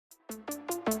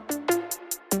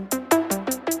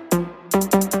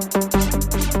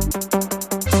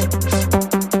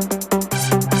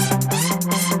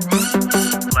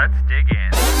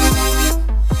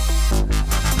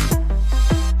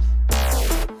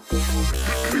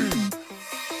Yeah,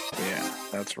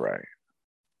 that's right.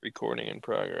 Recording in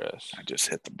progress. I just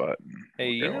hit the button.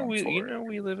 Hey, We're going for it.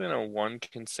 we live in a one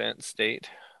consent state.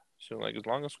 So like as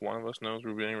long as one of us knows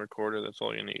we're being recorded, that's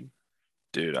all you need.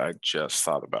 Dude, I just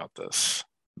thought about this.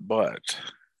 But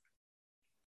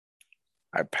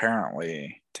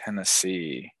apparently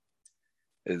Tennessee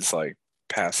is like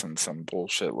passing some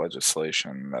bullshit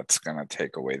legislation that's gonna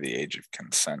take away the age of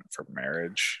consent for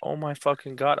marriage. Oh my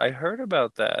fucking God, I heard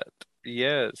about that.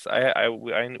 Yes, I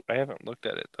haven't looked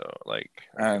at it though. Like,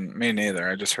 And me neither.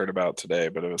 I just heard about it today,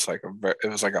 but it was like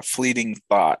a fleeting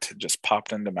thought. It just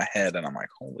popped into my head, and I'm like,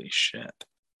 holy shit!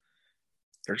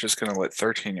 They're just gonna let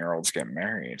 13-year-olds get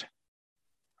married.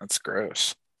 That's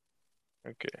gross.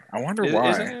 okay, I wonder Isn't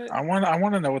why. it? I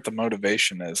want to know what the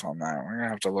motivation is on that. We're gonna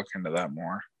have to look into that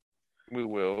more. We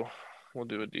will. We'll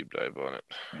do a deep dive on it.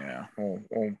 Yeah,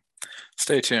 we'll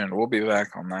stay tuned. We'll be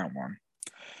back on that one.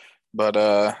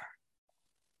 But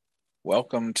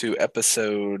welcome to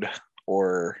episode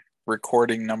or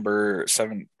recording number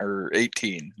 7 or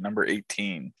 18, number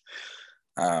 18.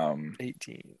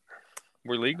 18.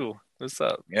 We're legal. What's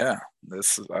up? Yeah,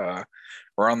 this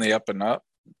we're on the up and up,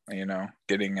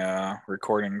 getting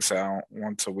recordings out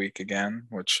once a week again,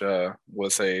 which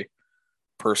was a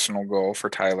personal goal for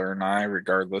Tyler and I,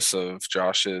 regardless of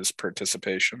Josh's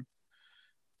participation.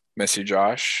 Miss you,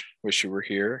 Josh. Wish you were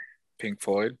here. Pink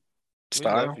Floyd We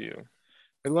love style. you.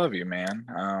 We love you, man.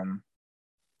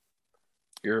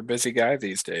 You're a busy guy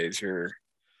these days. You're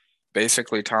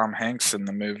basically Tom Hanks in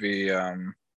the movie.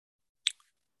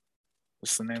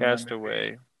 What's the name of that movie?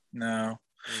 Castaway. No,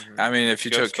 Mm-hmm. I mean if you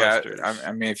took cat, Ghostbusters.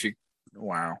 I mean if you,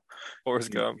 wow,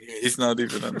 Forrest Gump. he's not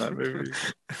even in that movie.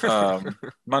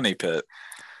 Money Pit.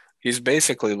 He's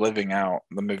basically living out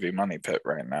the movie Money Pit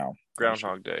right now.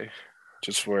 Groundhog Day.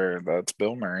 Just where that's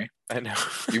Bill Murray. I know.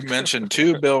 You mentioned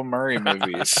two Bill Murray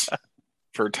movies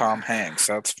for Tom Hanks.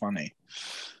 That's funny.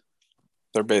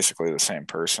 They're basically the same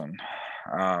person.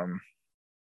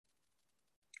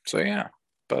 So yeah,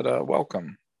 but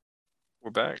welcome.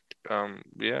 We're back.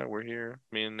 Yeah, we're here.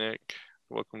 Me and Nick.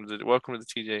 Welcome to the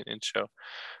TJ and Inch show.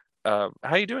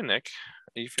 How you doing, Nick?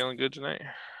 Are you feeling good tonight?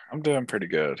 I'm doing pretty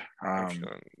good. I'm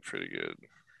feeling pretty good.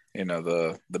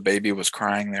 The baby was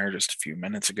crying there just a few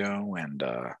minutes ago, and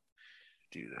I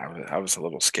was a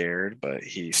little scared, but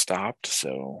he stopped,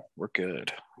 so we're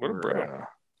good. What a bro.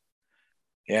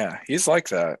 Yeah, he's like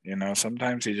that.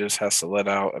 Sometimes he just has to let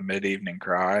out a mid-evening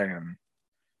cry, and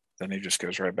then he just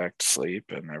goes right back to sleep,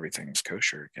 and everything's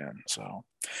kosher again. So,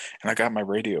 and I got my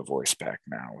radio voice back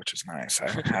now, which is nice. I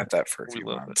haven't had that for a few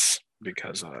months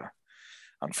because,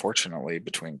 unfortunately,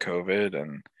 between COVID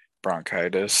and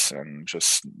bronchitis and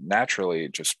just naturally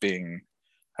just being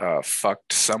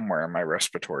fucked somewhere in my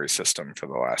respiratory system for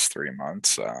the last 3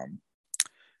 months, I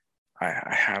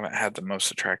haven't had the most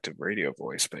attractive radio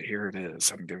voice, but here it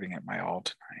is. I'm giving it my all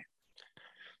tonight.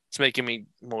 It's making me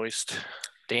moist,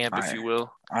 damp, if you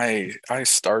will. I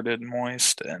started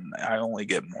moist, and I only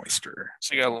get moister.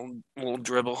 So I got a little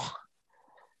dribble.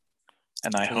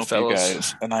 And I hope you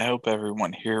guys, and I hope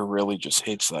everyone here really just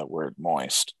hates that word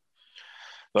moist.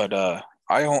 But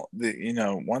I don't,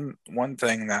 one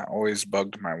thing that always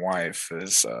bugged my wife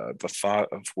is the thought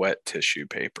of wet tissue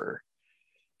paper.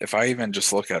 If I even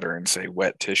just look at her and say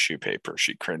wet tissue paper,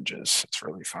 she cringes. It's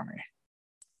really funny.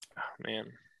 Oh,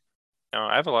 man. No,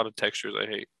 I have a lot of textures I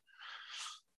hate,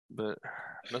 but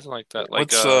nothing like that.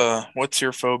 Like what's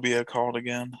your phobia called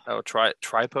again? Oh,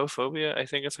 trypophobia, I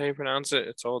think is how you pronounce it.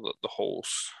 It's all the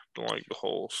holes. Don't like the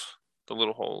holes, the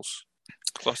little holes,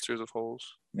 clusters of holes.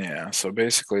 Yeah, so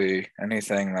basically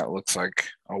anything that looks like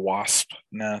a wasp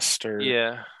nest or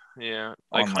yeah.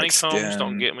 Like honeycombs don't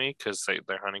skin. get me because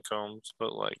they're honeycombs,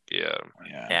 but like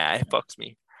it fucks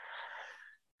me.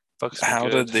 How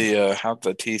did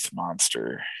the teeth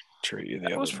monster treat you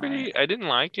the other night? I didn't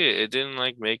like it. It didn't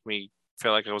like make me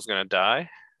feel like I was gonna die.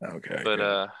 Okay, but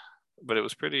good. But it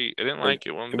was pretty. I didn't like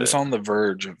it one bit. It was on the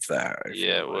verge of that.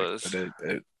 It was. But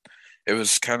it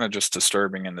was kind of just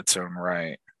disturbing in its own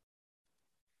right.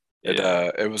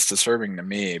 It was disturbing to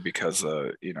me because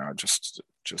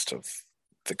just of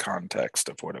the context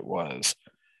of what it was,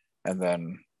 and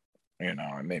then it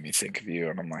made me think of you,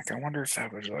 and I'm like, I wonder if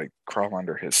that would like crawl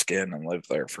under his skin and live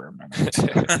there for a minute.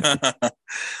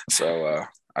 So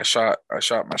I shot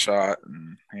my shot,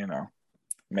 and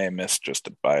may have missed just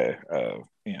by a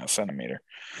centimeter.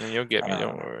 And you'll get me,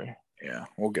 don't worry. Yeah,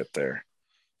 we'll get there.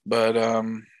 But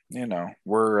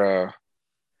we're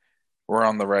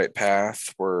on the right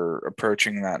path. We're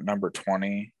approaching that number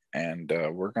 20, and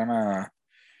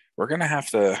we're we're gonna have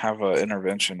to have an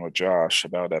intervention with Josh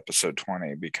about episode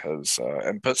 20 because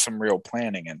and put some real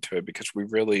planning into it because we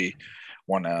really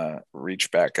want to reach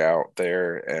back out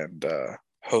there and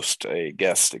host a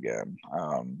guest again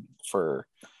for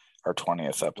our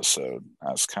 20th episode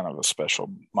as kind of a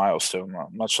special milestone,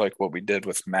 much like what we did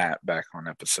with Matt back on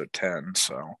episode 10.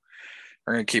 So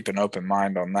we're going to keep an open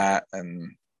mind on that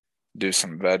and do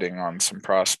some vetting on some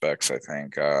prospects, I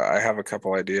think. I have a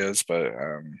couple ideas, but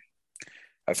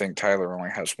I think Tyler only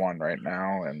has one right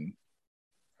now, and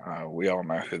we all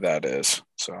know who that is.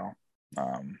 So,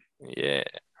 Yeah.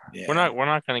 yeah. We're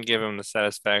not going to give him the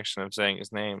satisfaction of saying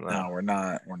his name, though. No, we're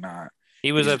not. We're not.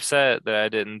 He was upset that I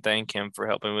didn't thank him for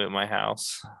helping with my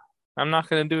house. I'm not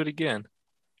going to do it again.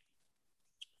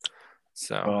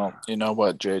 So, well, you know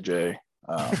what, JJ?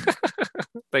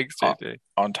 thanks, JJ.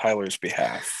 On Tyler's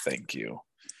behalf, thank you.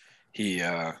 He,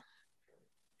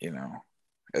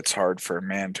 it's hard for a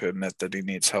man to admit that he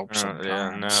needs help sometimes.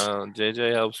 Yeah, no,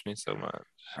 JJ helps me so much.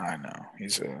 I know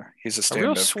he's a stand-up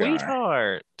real guy.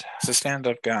 Sweetheart. He's a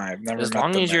stand-up guy. I've never as met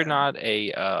long the as man. you're not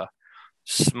a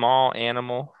small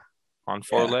animal on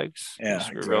four legs. Yeah,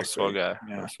 exactly. Exactly. A real swell guy.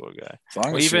 Yeah. Real swell guy. As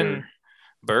long as even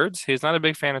birds, he's not a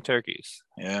big fan of turkeys.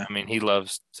 Yeah. I mean, he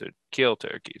loves to kill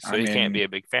turkeys, so he can't be a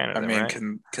big fan of them,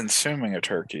 right? Consuming a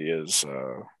turkey is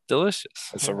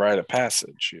delicious. It's a rite of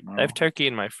passage, you know. I have turkey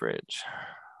in my fridge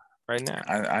right now.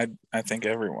 I think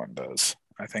everyone does.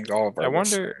 I think all of our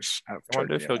listeners have turkey. I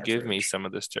wonder if he'll give me some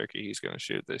of this turkey he's going to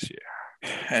shoot this year.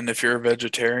 And if you're a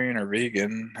vegetarian or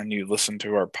vegan and you listen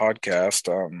to our podcast,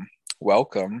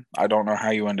 welcome. I don't know how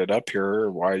you ended up here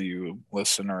or why you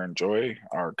listen or enjoy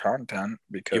our content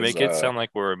because you make it sound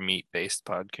like we're a meat-based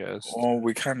podcast. Well,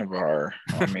 we kind of are.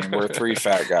 I mean, we're three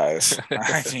fat guys.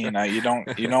 I mean, you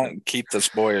don't keep this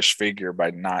boyish figure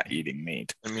by not eating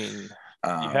meat. I mean,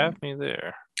 you have me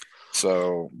there.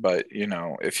 So, but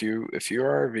if you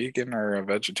are a vegan or a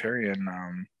vegetarian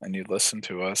and you listen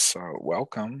to us,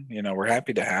 welcome. We're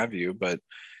happy to have you, but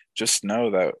just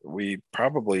know that we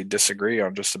probably disagree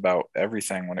on just about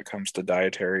everything when it comes to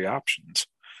dietary options.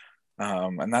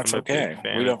 And that's okay.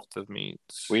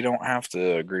 We don't have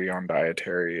to agree on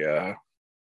dietary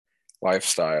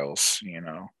lifestyles.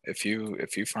 If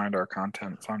you find our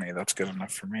content funny, that's good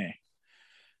enough for me.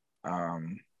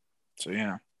 So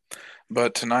yeah.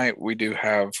 But tonight we do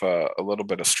have a little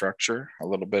bit of structure, a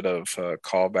little bit of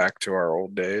callback to our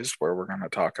old days where we're going to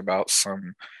talk about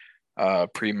some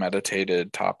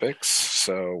premeditated topics.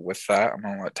 So with that, I'm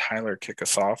going to let Tyler kick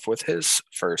us off with his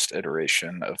first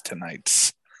iteration of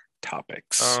tonight's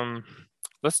topics.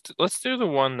 Let's do the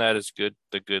one that is good,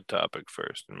 the good topic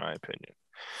first, in my opinion.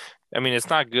 I mean, it's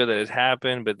not good that it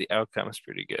happened, but the outcome is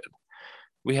pretty good.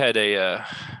 We had a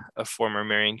former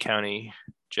Marion County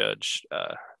judge,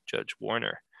 Judge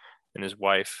Warner, and his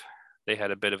wife. They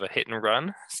had a bit of a hit and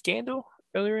run scandal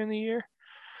earlier in the year.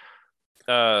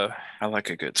 I like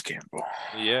a good scandal.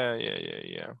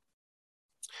 Yeah.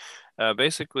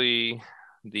 Basically,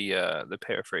 the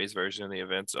paraphrase version of the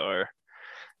events are: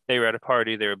 they were at a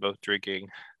party. They were both drinking.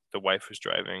 The wife was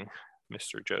driving.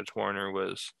 Mr. Judge Warner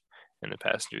was in the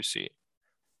passenger seat,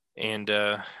 and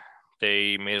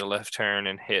they made a left turn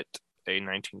and hit a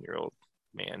 19-year-old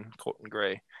man, Colton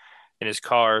Gray, in his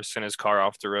car, sent his car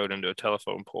off the road into a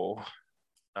telephone pole.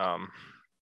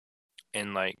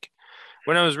 And like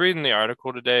when I was reading the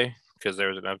article today, because there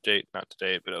was an update, not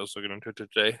today, but I was looking into it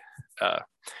today,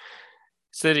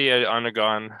 said he had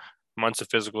undergone months of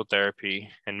physical therapy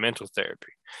and mental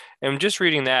therapy. And just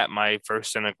reading that, my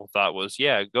first cynical thought was,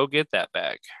 yeah, go get that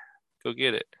back. Go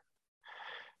get it.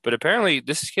 But apparently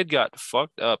this kid got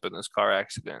fucked up in this car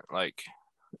accident.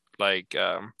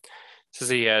 Says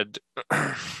he had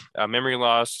memory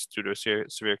loss due to a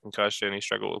severe concussion. He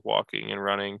struggled with walking and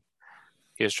running.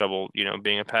 He has trouble,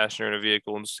 being a passenger in a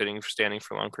vehicle and standing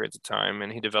for long periods of time.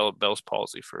 And he developed Bell's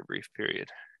palsy for a brief period.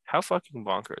 How fucking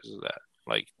bonkers is that?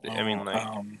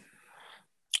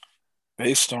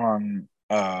 Based on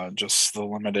just the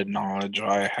limited knowledge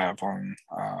I have on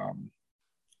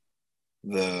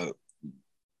the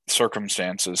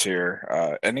circumstances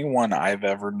here, anyone I've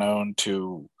ever known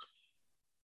to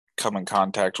come in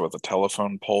contact with a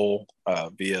telephone pole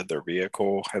via their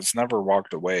vehicle has never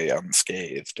walked away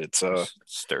unscathed. It's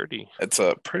sturdy. It's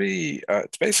a pretty.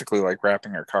 It's basically like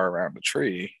wrapping your car around a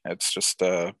tree. It's just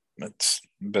it's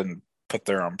been put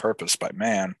there on purpose by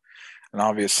man, and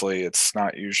obviously it's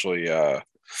not usually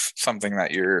something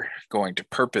that you're going to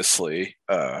purposely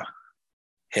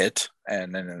hit.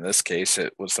 And then in this case,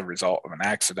 it was the result of an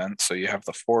accident. So you have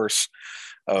the force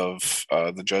of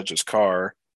the judge's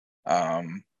car.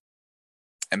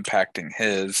 impacting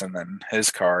his, and then his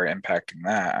car impacting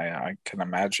that. I can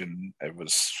imagine it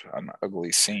was an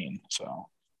ugly scene. So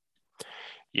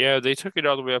Yeah, they took it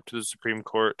all the way up to the Supreme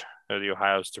Court, the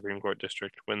Ohio Supreme Court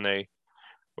District, when they,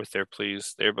 with their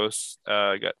pleas, they both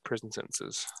got prison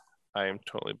sentences. I am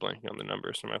totally blanking on the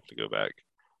numbers, so I'm gonna have to go back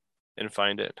and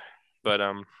find it. But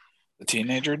the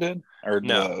teenager did, or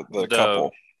no, the the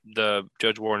couple. the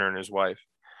Judge Warner and his wife,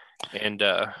 and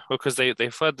because they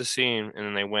fled the scene and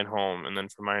then they went home, and then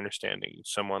from my understanding,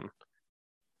 someone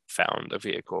found a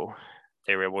vehicle.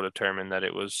 They were able to determine that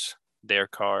it was their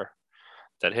car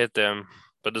that hit them,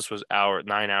 but this was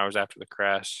 9 hours after the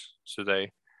crash, so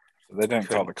they didn't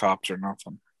call couldn't. the cops or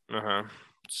nothing. Uh-huh.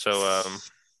 So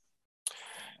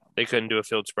they couldn't do a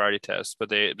field sobriety test, but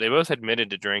they both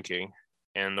admitted to drinking,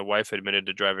 and the wife admitted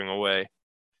to driving away,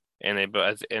 and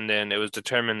then it was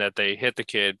determined that they hit the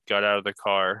kid, got out of the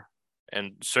car,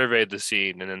 and surveyed the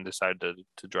scene, and then decided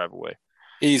to drive away.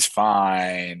 He's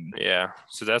fine. Yeah,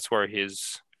 so that's where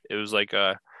it was like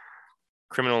a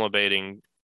criminal abating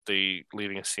the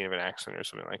leaving a scene of an accident or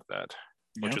something like that,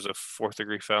 which Yep. is a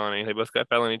fourth-degree felony. They both got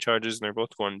felony charges, and they're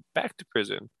both going back to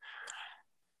prison,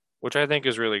 which I think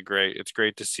is really great. It's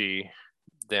great to see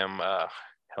them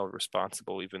held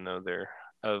responsible, even though they're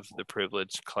of the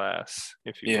privileged class,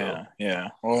 if you will. Yeah.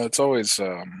 Well, it's always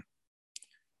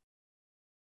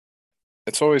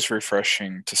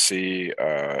refreshing to see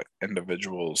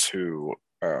individuals who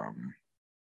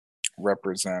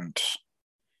represent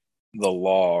the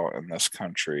law in this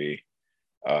country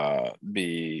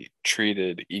be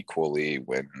treated equally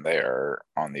when they're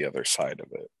on the other side of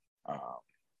it.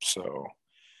 So,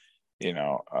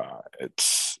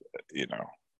 it's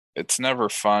it's never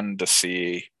fun to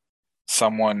see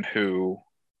someone who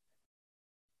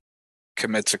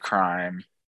commits a crime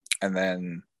and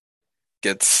then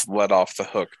gets let off the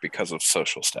hook because of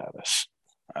social status.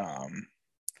 Um,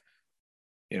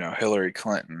 Hillary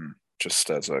Clinton, just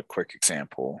as a quick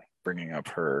example, bringing up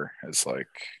her is like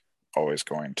always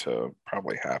going to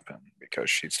probably happen because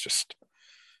she's just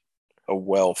a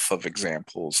wealth of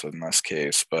examples in this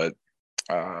case. But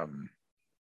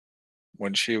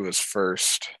when she was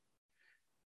first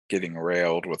getting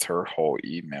railed with her whole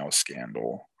email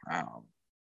scandal, I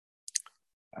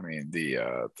mean,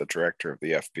 the director of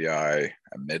the FBI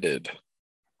admitted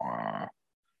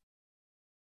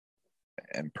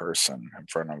in person in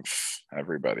front of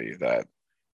everybody that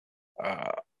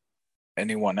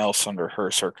anyone else under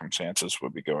her circumstances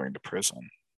would be going to prison.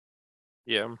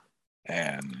 Yeah.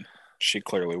 And she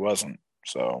clearly wasn't.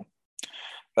 So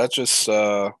that's just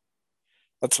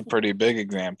that's a pretty big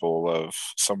example of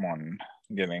someone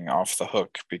getting off the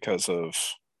hook because of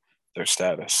their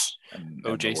status in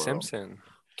O.J. the world. Simpson,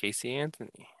 Casey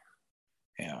Anthony.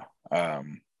 Yeah.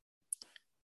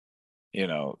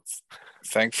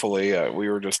 Thankfully, we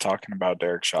were just talking about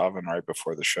Derek Chauvin right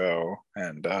before the show,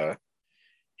 and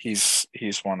he's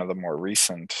one of the more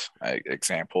recent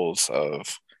examples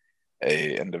of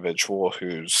a individual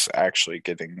who's actually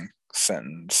getting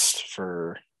sentenced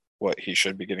for what he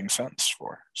should be getting sentenced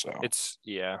for. So there's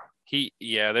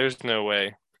no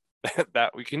way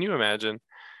that we can you imagine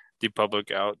the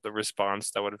response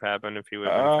that would have happened if he would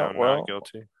have been found not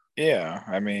guilty. Yeah,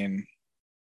 I mean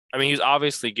he's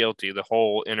obviously guilty. The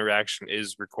whole interaction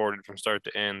is recorded from start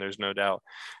to end. There's no doubt.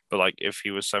 But like, if he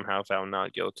was somehow found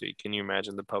not guilty, can you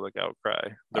imagine the public outcry,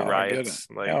 the riots?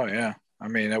 Like, oh yeah. I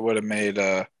mean, it would have made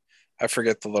I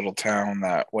forget the little town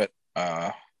that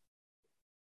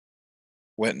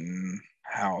Witten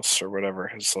House or whatever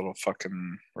his little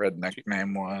fucking redneck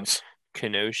name was.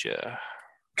 Kenosha.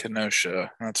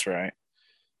 That's right.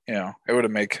 It would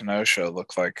have made Kenosha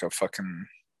look like a fucking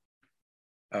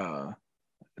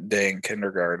day in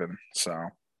kindergarten. So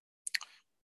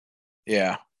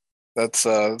yeah, that's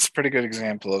a pretty good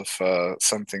example of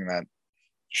something that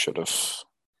should have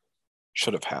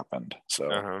happened.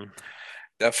 So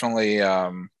definitely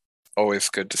always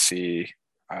good to see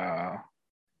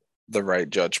the right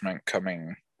judgment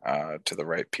coming to the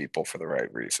right people for the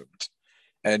right reasons.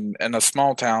 And in a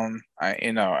small town,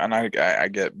 I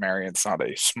get Marion's not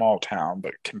a small town,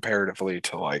 but comparatively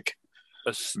to like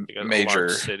a major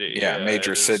city,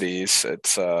 major cities,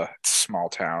 it's a small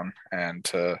town, and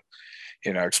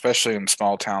especially in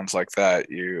small towns like that,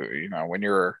 when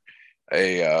you're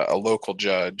a local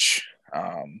judge,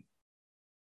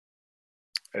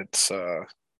 it's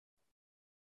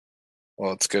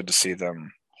it's good to see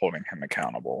them holding him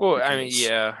accountable. Well, I mean,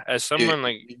 yeah, as someone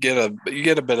you get a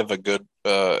bit of a good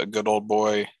old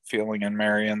boy feeling in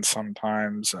Marion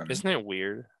sometimes, and isn't it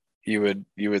weird? You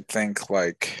would think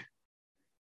like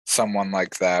someone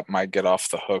like that might get off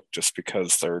the hook just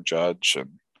because they're a judge,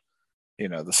 and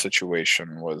the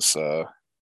situation was,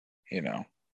 you know,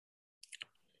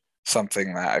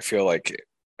 something that I feel like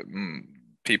mm,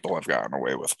 people have gotten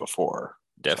away with before.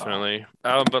 So, Definitely.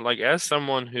 But like as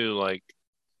someone who like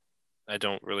I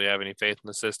don't really have any faith in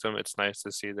the system, it's nice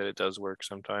to see that it does work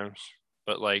sometimes.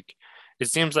 But like it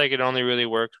seems like it only really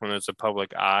works when there's a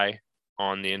public eye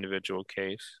on the individual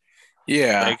case.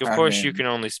 yeah, Like of I course you mean, can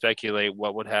only speculate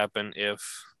what would happen if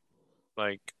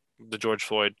like the George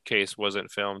Floyd case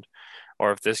wasn't filmed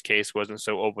or if this case wasn't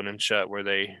so open and shut where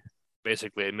they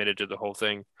basically admitted to the whole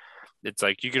thing. It's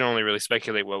like you can only really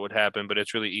speculate what would happen, but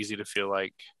it's really easy to feel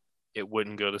like it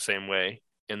wouldn't go the same way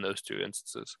in those two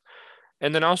instances.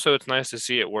 And then also it's nice to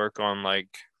see it work on like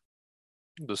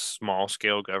the small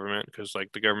scale government because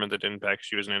like the government that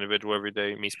impacts you as an individual every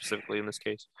day, me specifically in this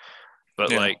case.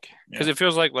 But yeah, like because yeah. it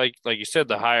feels like you said,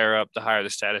 the higher up, the higher the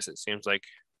status, it seems like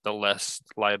the less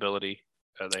liability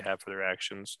they have for their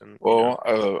actions, and Well,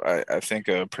 I think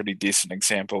a pretty decent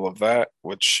example of that,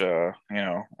 which uh,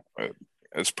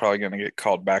 is probably going to get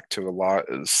called back to a lot,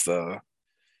 is the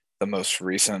most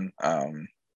recent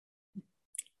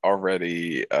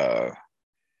already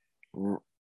r-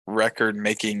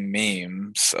 record-making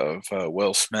memes of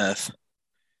Will Smith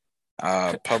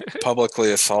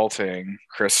publicly assaulting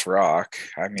Chris Rock.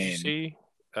 I did you mean, see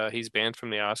he's banned from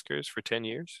the Oscars for 10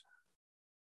 years?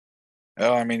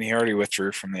 oh, I mean, he already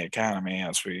withdrew from the Academy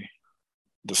as we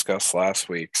discussed last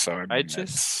week. So I I mean, just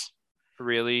it's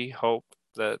really hope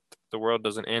that the world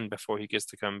doesn't end before he gets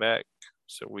to come back,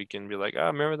 so we can be like, oh,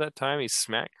 remember that time he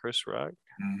smacked Chris Rock?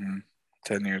 mhm.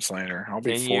 10 years later. I'll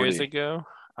be 10 years 40, ago,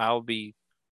 I'll be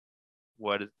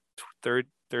what, third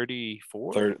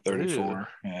 34? 30, Ew, 34.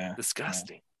 Yeah, yeah.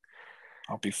 disgusting.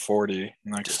 I'll be 40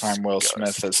 next time Will Smith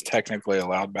is Disgusting. technically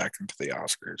allowed back into the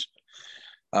Oscars.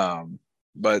 Um,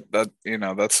 but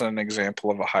that's an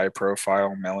example of a high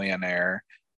profile millionaire.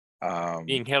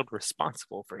 Being held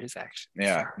responsible for his actions.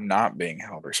 Yeah, not being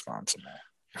held responsible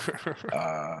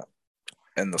uh,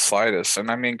 in the slightest.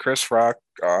 And I mean, Chris Rock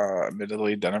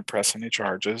admittedly didn't press any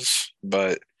charges,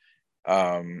 but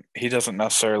he doesn't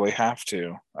necessarily have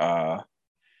to.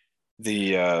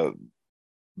 The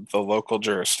the local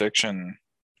jurisdiction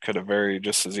could have very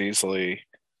just as easily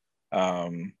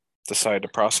um, decided to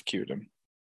prosecute him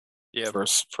Yeah, for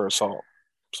assault.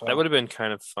 that So would have been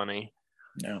kind of funny.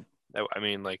 yeah, I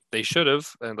mean, like they should have,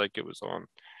 and like it was on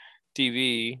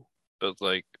TV, but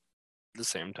like at the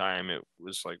same time, it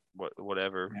was like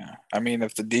whatever. yeah. I mean,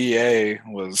 if the DA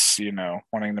was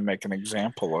wanting to make an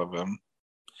example of him,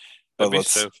 but That'd be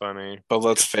let's so funny. but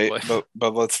let's If face like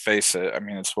but let's face it. I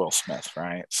mean, it's Will Smith,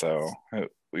 right? So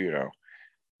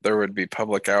there would be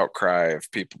public outcry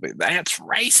of people be that's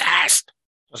racist.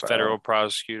 a So federal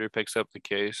prosecutor picks up the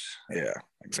case, yeah,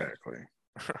 exactly.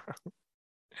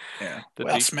 Yeah, that'd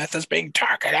Will be Smith is being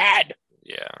targeted.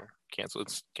 yeah, cancel.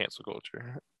 It's cancel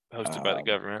culture, hosted by the Um,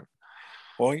 government.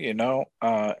 well,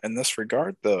 in this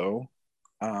regard, though,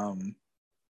 um,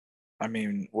 I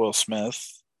mean, Will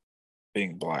Smith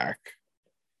being black,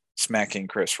 smacking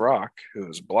Chris Rock, who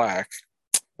is black,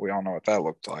 we all know what that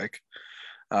looked like.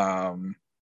 Um,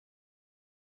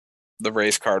 the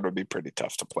race card would be pretty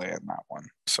tough to play in that one.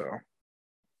 So,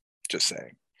 just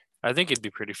saying, I think it'd be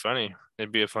pretty funny.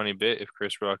 It'd be a funny bit if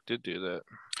Chris Rock did do that.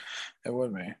 it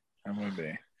would be. It would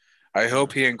be. I Yeah,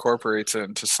 hope he incorporates it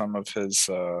into some of his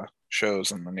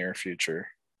shows in the near future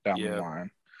down the yeah,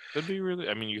 line. that'd be really.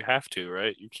 I mean, you have to,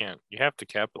 right? You can't. You have to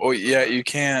Oh capitalize on yeah, you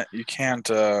can't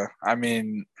I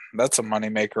mean, that's a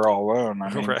moneymaker all alone. I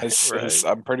that. mean, Right, his right.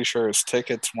 I'm pretty sure his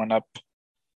tickets went up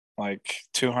like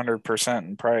 200%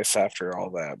 in price after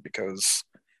all that because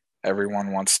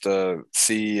everyone wants to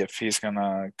see if he's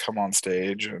gonna come on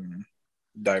stage and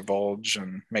divulge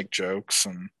and make jokes.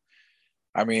 And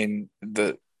I mean,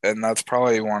 and that's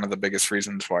probably one of the biggest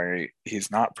reasons why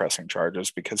he's not pressing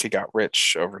charges because he got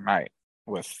rich overnight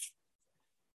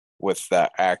with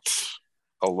that act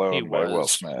He alone by Will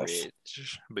was Smith.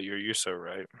 rich, but you're so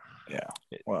right. Yeah.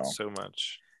 It, Well, so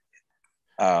much.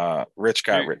 rich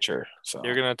got You're richer.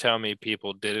 you're So gonna tell me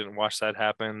people didn't watch that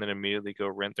happen, then immediately go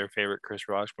rent their favorite Chris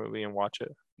Rock movie and watch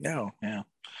it? no, yeah.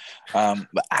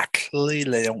 But actually,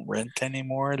 they don't rent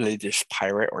anymore. They just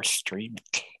pirate or stream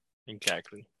it.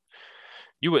 Exactly.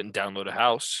 You wouldn't download a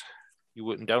house. You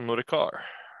wouldn't download a car.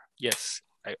 Yes,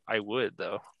 I would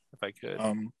though if I could.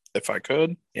 If I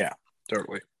could, yeah,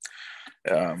 totally.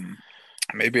 Um,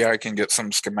 maybe I can get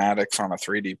some schematics on a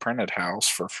 3D printed house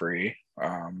for free.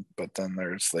 But then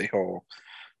there's the whole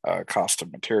cost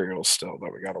of materials still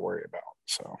that we got to worry about.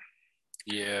 So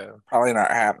Yeah. probably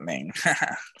not happening.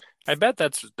 I bet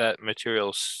that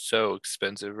material's so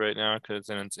expensive right now because it's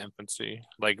in its infancy.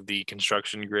 Like the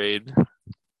construction grade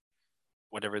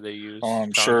whatever they use, Oh,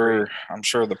 I'm concrete, sure. I'm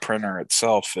sure the printer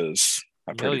itself is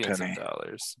a pretty millions of penny.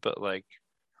 dollars. But like,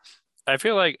 I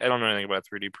feel like I don't know anything about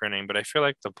 3D printing, but I feel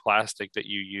like the plastic that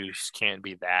you use can't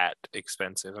be that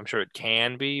expensive. I'm sure it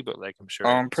can be, but like, I'm Oh, sure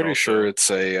I'm it's pretty sure also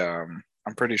it's a.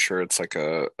 I'm pretty sure it's like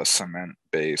a cement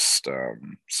based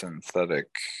synthetic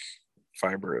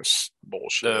fibrous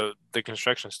bullshit. the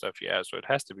construction stuff. Yeah, so it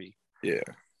has to be Yeah.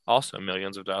 also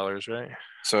millions of dollars, right?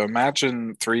 So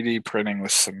imagine 3D printing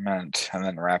with cement and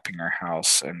then wrapping your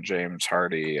house in James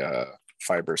Hardy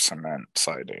fiber cement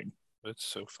siding. That's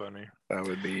so funny. That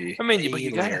would be I mean, but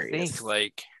you gotta think hilarious.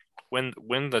 like when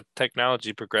the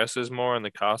technology progresses more and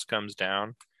the cost comes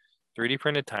down, 3D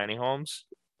printed tiny homes,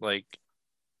 like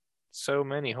so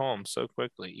many homes so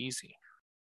quickly, easy.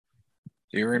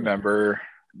 Do you Hmm. remember?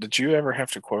 Did you ever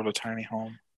have to quote a tiny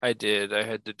home? I did. I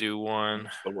had to do one.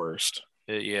 It's the worst.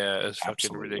 Yeah, it's fucking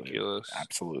Absolutely. ridiculous.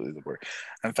 Absolutely the worst.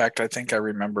 In fact, I think I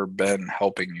remember Ben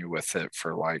helping you with it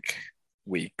for like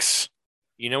weeks.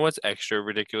 You know what's extra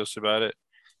ridiculous about it?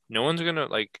 No one's gonna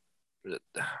like.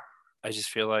 I just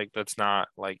feel like that's not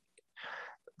like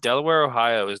Delaware,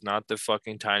 Ohio is not the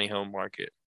fucking tiny home market.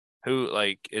 Who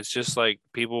like it's just like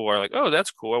people are like, oh,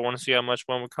 that's cool. I want to see how much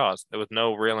one would cost with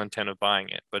no real intent of buying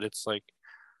it. But it's like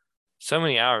so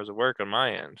many hours of work on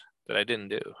my end that I didn't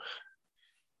do.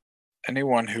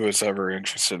 Anyone who is ever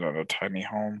interested in a tiny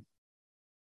home,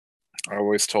 I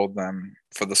always told them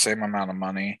for the same amount of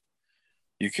money,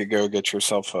 you could go get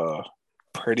yourself a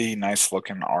pretty nice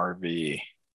looking RV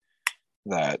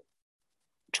that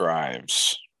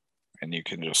drives and you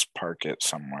can just park it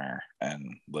somewhere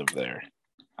and live there.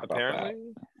 How about that?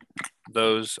 Apparently,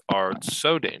 those are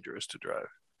so dangerous to drive.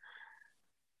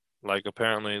 Like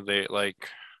apparently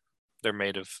they're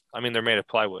made of I mean they're made of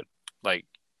plywood. Like,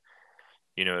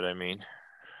 you know what I mean?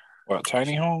 What,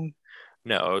 tiny home?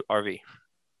 No, RV.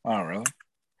 Oh, really?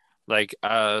 Like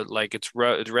it's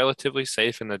relatively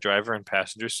safe in the driver and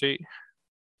passenger seat,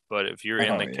 but if you're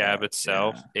in Oh, the cab yeah,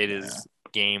 itself, yeah, it yeah, is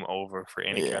game over for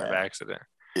any kind of yeah, accident.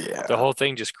 The yeah, whole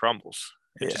thing just crumbles.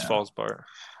 It just yeah. falls apart.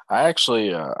 I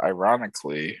actually,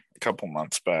 ironically, a couple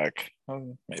months back,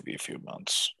 maybe a few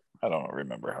months, I don't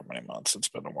remember how many months, it's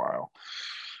been a while.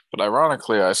 But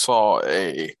ironically, I saw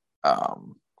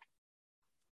um,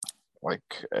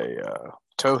 a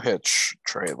tow hitch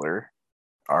trailer,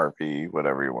 RV,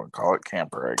 whatever you want to call it,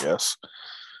 camper, I guess,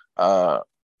 uh,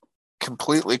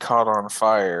 completely caught on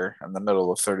fire in the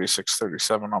middle of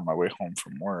 3637 on my way home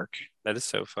from work. That is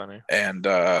so funny. And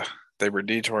they were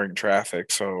detouring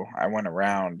traffic. So I went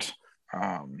around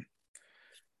um,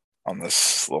 on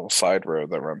this little side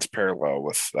road that runs parallel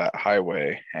with that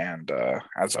highway. And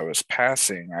as I was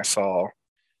passing, I saw,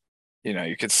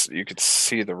 you could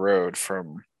see the road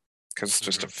from because it's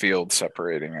just a Hmm. field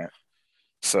separating it.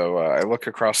 So I look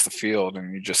across the field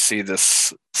and you just see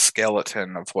this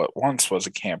skeleton of what once was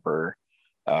a camper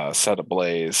set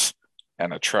ablaze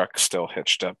and a truck still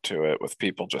hitched up to it with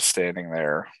people just standing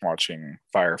there watching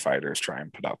firefighters try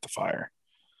and put out the fire.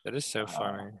 That is so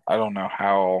funny. I don't know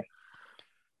how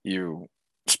you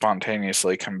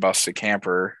spontaneously combust a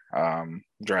camper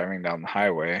driving down the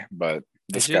highway, but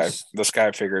I this guy just this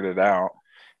guy figured it out.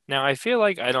 now I feel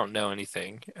like I don't know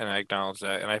anything, and I acknowledge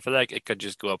that, and I feel like it could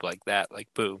just go up like that, like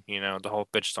boom, the whole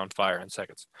bitch is on fire in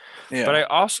seconds. But Yeah, I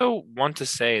also want to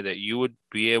say that you would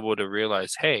be able to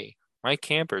realize, hey, my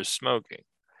camper is smoking.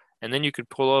 And then you could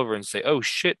pull over and say, oh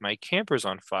shit, my camper's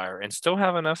on fire, and still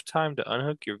have enough time to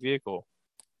unhook your vehicle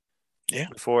yeah,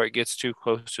 before it gets too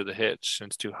close to the hitch and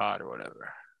it's too hot or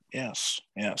whatever. yes,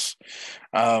 yes.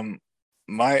 Um,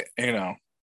 my,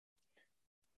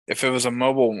 if it was a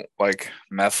mobile like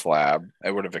meth lab,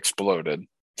 it would have exploded.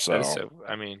 That is So so,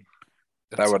 I mean,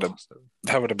 that that's would have awesome.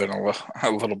 that would have been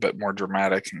a little bit more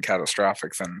dramatic and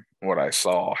catastrophic than what I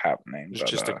saw happening. It's But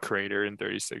just a crater in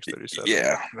 36, 37.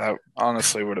 yeah, that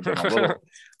honestly would have been a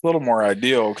little more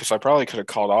ideal because I probably could have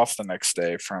called off the next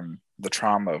day from the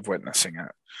trauma of witnessing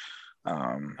it.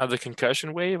 The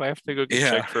concussion wave, I have to go get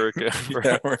Yeah, checked for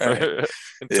yeah, right. for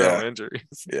internal Yeah,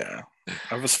 injuries. yeah.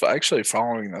 I was actually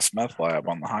following this meth lab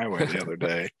on the highway the other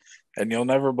day, and you'll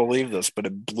never believe this, but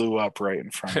it blew up right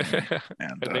in front of me.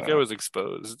 And I think I was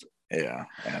exposed. yeah,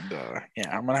 and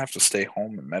yeah, I'm gonna have to stay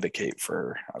home and medicate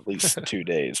for at least 2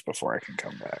 days before I can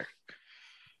come back.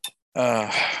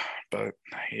 Uh, but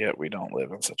yet we don't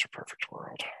live in such a perfect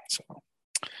world, so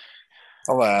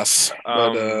alas.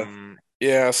 But Um,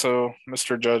 yeah. So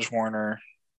Mr. Judge Warner,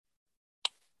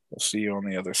 we'll see you on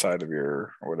the other side of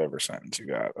your whatever sentence you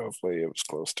got. Hopefully, it was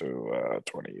close to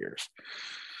 20 years.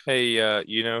 Hey,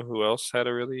 you know who else had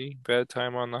a really bad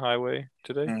time on the highway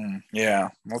today? Yeah,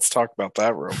 let's talk about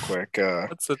that real quick.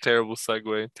 That's a terrible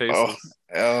segue.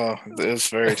 Oh, Tasteless. it's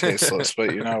very tasteless,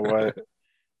 but you know what?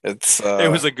 It's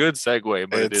It was a good segue,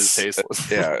 but it is it's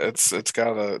tasteless. yeah, it's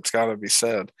gotta be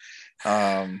said.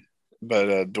 Um,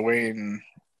 but Dwayne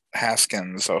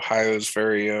Haskins, Ohio's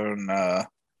very own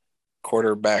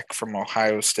quarterback from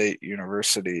Ohio State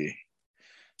University,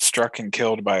 struck and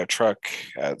killed by a truck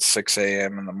at 6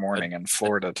 a.m. in the A, morning in a,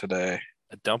 Florida today.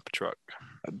 a dump truck.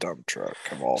 A dump truck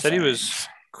of all Said he was things.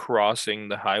 crossing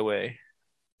the highway.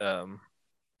 Um,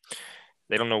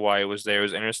 they don't know why it was there. It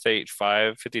was Interstate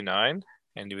 559,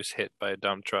 and he was hit by a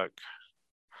dump truck.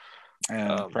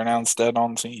 And Um, pronounced dead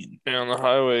on scene. and on the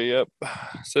highway, yep.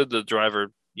 Said the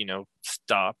driver,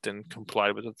 stopped and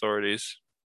complied with authorities.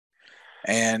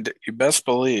 And you best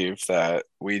believe that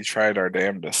we tried our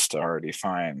damnedest to already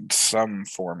find some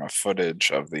form of footage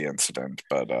of the incident,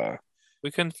 but We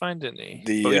couldn't find any.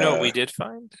 But the you know what we did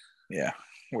find? yeah,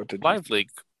 what did you Live Leak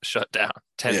shut down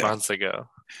 10 yeah, months ago.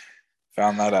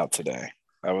 found that out today.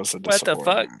 That was a What the fuck?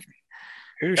 disappointment.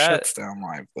 Who That shuts down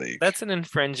Live Leak? that's an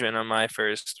infringement on my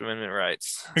First Amendment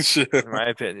rights, in my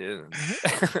opinion.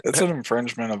 It's an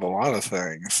infringement of a lot of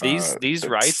things. These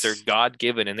rights are It's God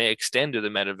given and they extend to the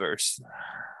metaverse.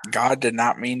 God did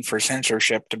not mean for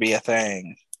censorship to be a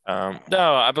thing. No,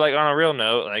 I'm like on a real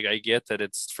note, like I get that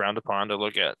it's frowned upon to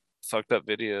look at fucked up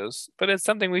videos, but it's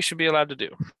something we should be allowed to do.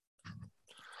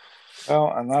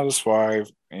 Well, and that is why,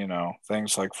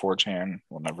 things like 4chan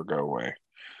will never go away.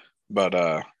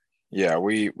 But yeah,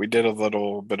 we did a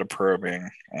little bit of probing,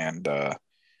 and the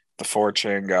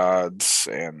 4chan gods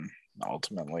and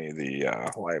ultimately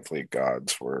the Live League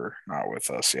gods were not with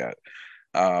us yet.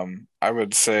 I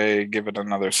would say give it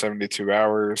another 72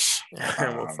 hours,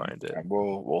 And we'll find it. and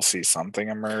we'll see something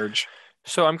emerge.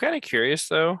 So I'm kind of curious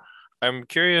though. I'm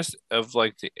curious of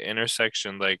like the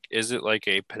intersection. Like, is it like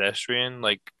a pedestrian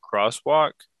like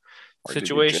crosswalk Or did he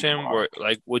situation jaywalk? where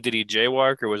like what did he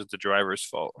jaywalk or was it the driver's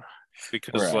fault?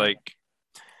 Because Right. like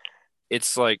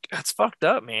it's like that's fucked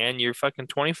up, man. You're fucking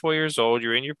 24 years old,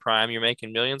 you're in your prime, you're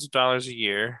making millions of dollars a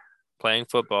year playing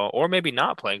football, or maybe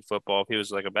not playing football if he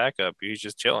was like a backup, he's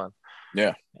just chilling,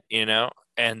 Yeah. you know?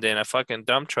 And then a fucking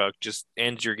dump truck just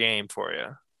ends your game for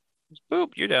you. Boop,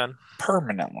 you're done.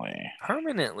 Permanently.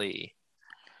 Permanently.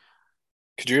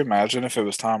 Could you imagine if it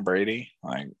was Tom Brady?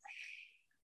 Like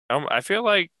I feel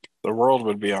like the world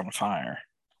would be on fire.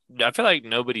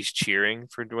 nobody's cheering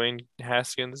for Dwayne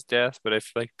Haskins' death, but I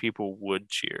feel like people would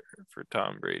cheer for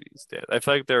Tom Brady's death. I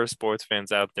feel like there are sports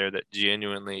fans out there that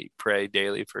genuinely pray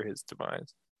daily for his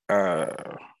demise. Uh,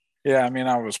 yeah, I mean,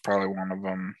 I was probably one of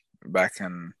them back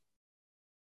in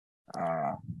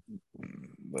uh,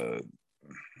 the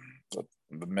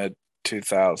the mid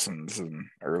 2000s and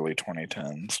early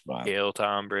 2010s. But Kill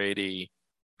Tom Brady.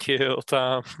 Kill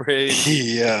Tom Brady.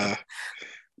 yeah,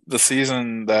 the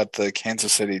season that the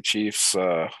Kansas City Chiefs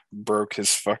broke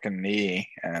his fucking knee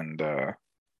and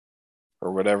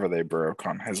or whatever they broke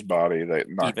on his body that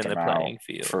knocked Even him the out playing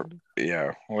for field.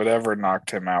 yeah, whatever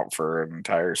knocked him out for an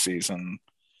entire season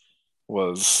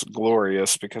was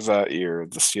glorious because that year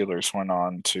the Steelers went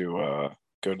on to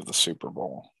go to the Super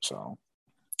Bowl. So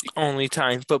Only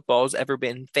time football's ever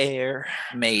been fair.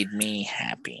 made me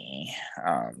happy.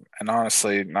 And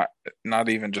honestly, not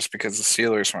even just because the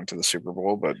Steelers went to the Super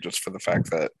Bowl, but just for the fact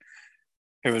that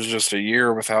it was just a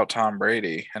year without Tom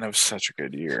Brady, and it was such a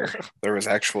good year. There was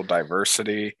actual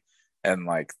diversity and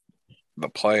like the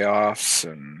playoffs,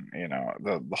 and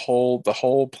the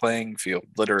whole playing field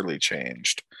literally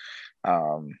changed.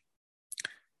 Um,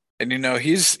 and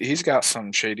he's got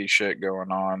some shady shit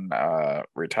going on,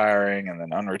 retiring and then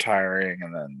unretiring,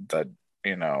 and then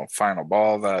that final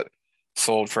ball that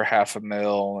sold for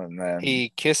 $500,000, and then He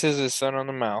kisses his son on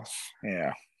the mouth.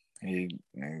 yeah, and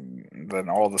then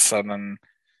all of a sudden,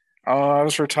 oh, I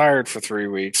was retired for 3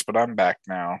 weeks, but I'm back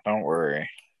now. Don't worry.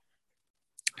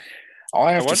 All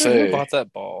I I have to wonder who say, bought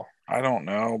that ball. I don't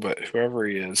know, but whoever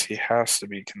he is, he has to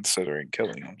be considering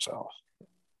killing himself.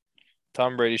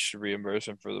 Tom Brady should reimburse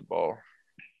him for the ball.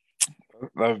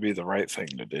 That would be the right thing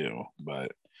to do,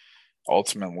 but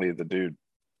ultimately, the dude,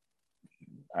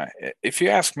 if you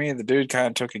ask me, the dude kind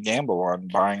of took a gamble on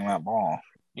buying that ball.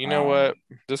 You know what?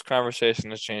 This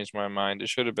conversation has changed my mind. It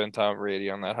should have been Tom Brady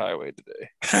on that highway today.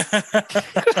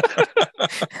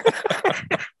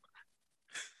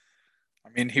 I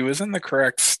mean, he was in the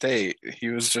correct state. He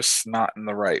was just not in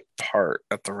the right part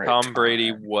at the right Tom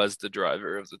Brady time. was the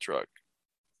driver of the truck.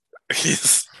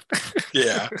 He's,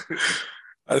 yeah.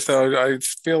 I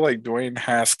feel like Dwayne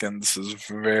Haskins is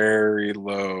very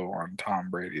low on Tom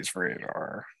Brady's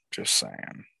radar. Just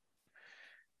saying.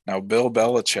 Now, Bill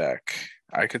Belichick,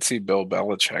 I could see Bill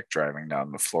Belichick driving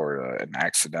down to Florida and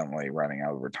accidentally running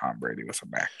over Tom Brady with a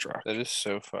Mack truck That is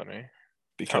so funny.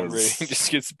 Tom Brady because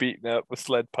just gets beaten up with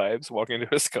lead pipes walking to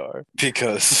his car.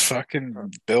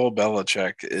 fucking Bill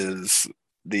Belichick is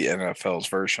the NFL's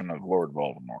version of Lord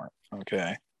Voldemort,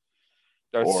 okay?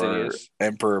 Darth Or Sidious.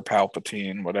 Emperor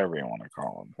Palpatine, whatever you want to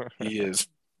call him. He is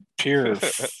pure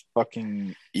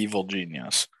fucking evil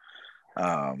genius.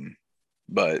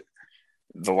 But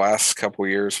the last couple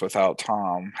years without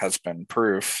Tom has been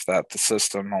proof that the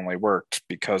system only worked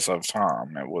because of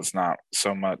Tom. It was not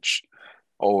so much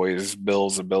always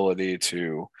Bill's ability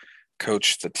to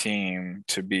coach the team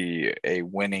to be a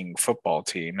winning football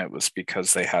team. It was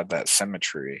because they had that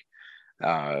symmetry.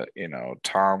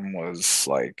 Tom was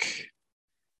like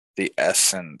the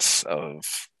essence of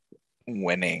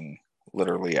winning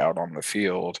literally out on the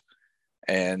field.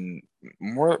 And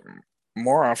more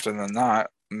often than not,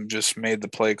 just made the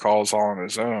play calls all on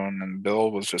his own, and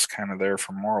Bill was just kind of there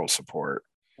for moral support.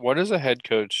 What is a head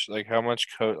coach like? How much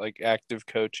active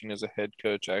coaching does a head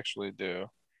coach actually do?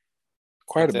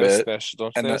 Quite a They have bit, special,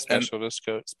 don't they and have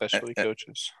specialty and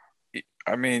coaches?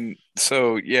 I mean,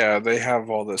 so yeah, they have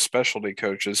all the specialty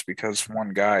coaches because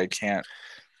one guy can't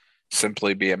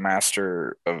simply be a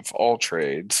master of all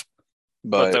trades.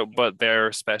 But But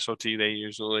their specialty they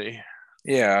usually.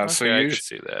 yeah, so Okay, I could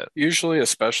see that. usually a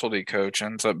specialty coach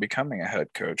ends up becoming a head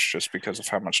coach just because of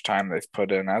how much time they've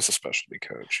put in as a specialty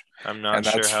coach. I'm not And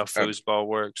sure that's how foosball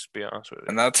works, to be honest with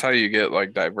and you. that's how you get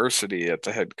like diversity at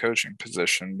the head coaching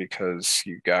position because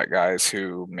you got guys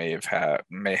who may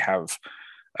have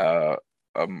uh,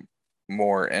 a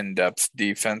more in-depth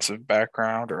defensive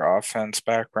background or offense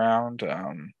background.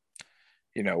 So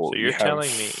You you're have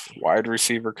telling me wide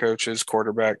receiver coaches,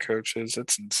 quarterback coaches.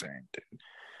 It's insane, dude.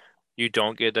 you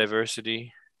don't get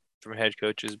diversity from head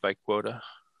coaches by quota?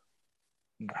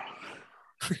 No,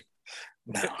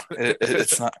 no,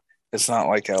 it's not. It's not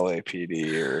like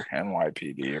LAPD or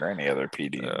NYPD or any other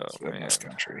PD Oh in this man.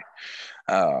 country.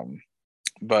 Um,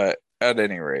 but at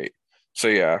any rate, so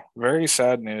yeah, very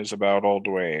sad news about old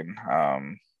Dwayne.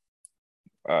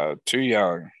 Too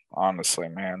young, honestly,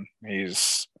 man.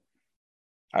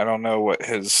 I don't know what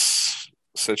his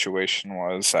situation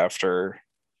was after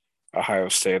Ohio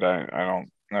State. I don't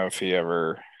know if he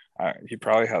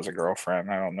probably has a girlfriend.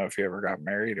 I don't know if he ever got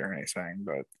married or anything,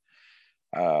 but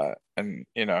and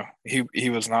he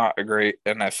was not a great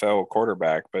NFL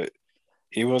quarterback, but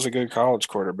he was a good college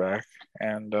quarterback,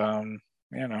 and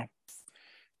you know,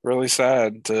 really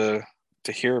sad to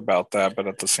hear about that. But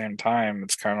at the same time,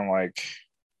 it's kind of like,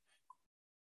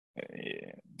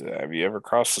 have you ever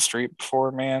crossed the street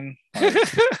before, man? Like,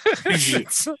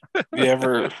 have you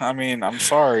ever? I mean, I'm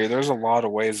sorry. There's a lot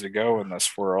of ways to go in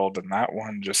this world, and that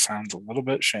one just sounds a little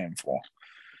bit shameful.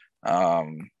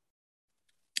 Um,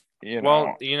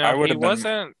 Well, I would he have been,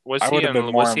 wasn't. I would have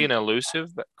been Was more. he an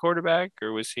elusive quarterback,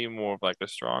 or was he more of like a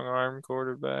strong arm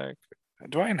quarterback?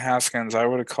 Dwayne Haskins, I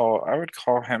would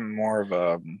call him more of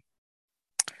a.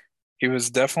 He was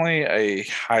definitely a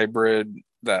hybrid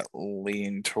that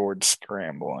leaned towards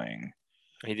scrambling.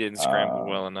 He didn't scramble Uh,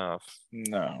 well enough.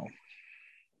 no,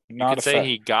 You not could a say fa-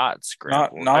 he got not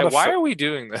scrambled. not a Why fa- are we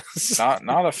doing this?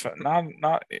 not a fa-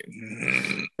 not.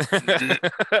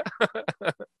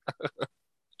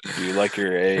 Do you like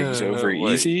your eggs over Oh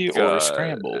my easy or God.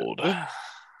 scrambled?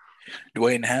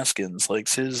 Dwayne Haskins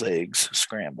likes his eggs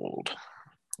scrambled.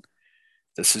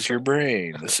 This is your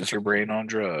brain. This is your brain on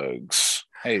drugs.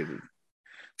 Hey,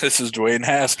 this is Dwayne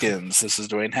Haskins. This is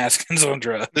Dwayne Haskins on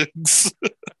drugs.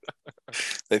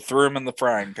 They threw him in the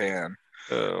frying pan.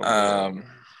 Oh Um,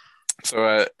 man. so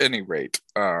at any rate,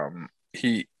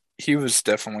 he was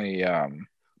definitely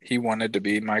he wanted to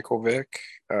be Michael Vick,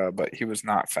 but he was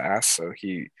not fast, so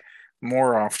he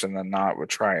more often than not would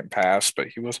try and pass, but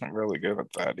he wasn't really good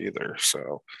at that either.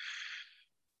 So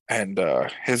and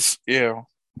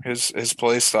his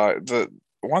play style. The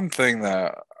one thing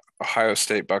that Ohio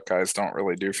State Buckeyes don't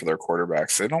really do for their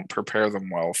quarterbacks, they don't prepare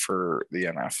them well for the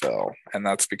NFL, and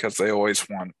that's because they always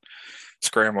want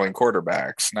scrambling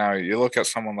quarterbacks. Now you look at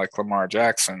someone like Lamar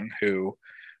Jackson, who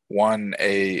won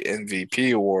a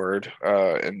MVP award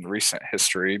in recent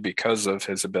history because of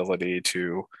his ability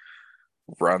to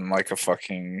run like a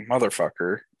fucking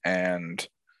motherfucker and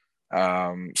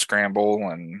scramble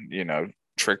and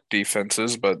trick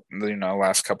defenses. But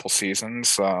last couple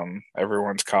seasons,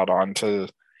 everyone's caught on to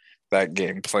that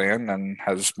game plan and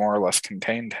has more or less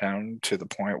contained him to the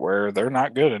point where they're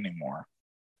not good anymore.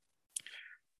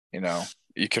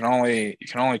 You can only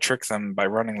trick them by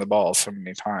running the ball so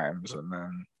many times, and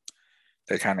then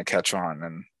they kind of catch on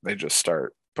and they just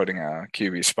start putting a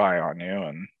QB spy on you.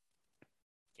 And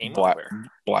Game over.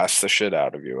 blast the shit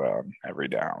out of you on every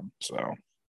down. So,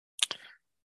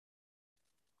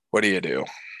 what do you do?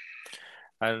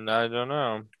 I don't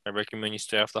know. I recommend you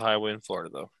stay off the highway in Florida,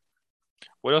 though.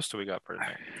 What else do we got for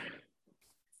tonight?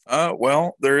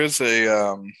 Well, there is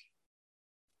a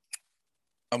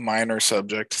minor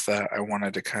subject that I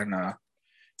wanted to kind of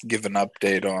give an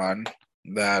update on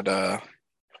that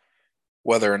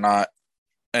whether or not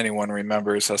anyone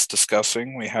remembers us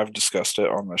discussing. We have discussed it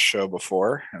on the show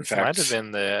before. In This might fact, have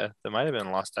been the might have been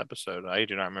the last episode. I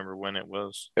do not remember when it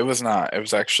was. it was not. It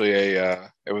was actually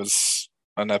it was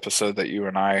an episode that you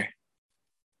and I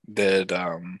did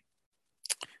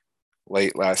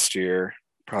late last year,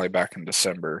 probably back in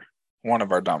December. One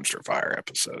of our dumpster fire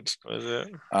episodes. Was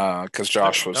it? Because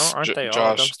Josh was aren't they all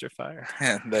Josh, dumpster fire?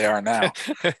 they are now.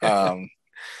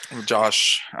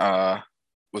 Josh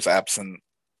was absent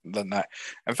the night.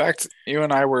 In fact, you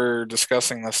and I were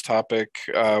discussing this topic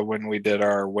when we did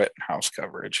our Wittenhouse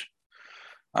coverage.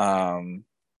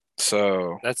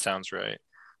 So That sounds right.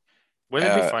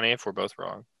 Wouldn't it be funny if we're both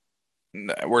wrong?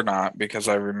 we're not, because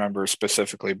I remember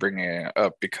specifically bringing it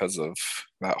up because of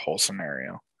that whole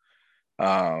scenario.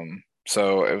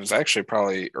 So it was actually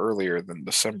probably earlier than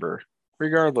December.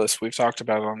 Regardless, we've talked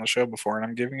about it on the show before, and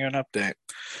I'm giving you an update.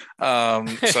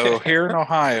 So here in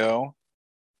Ohio,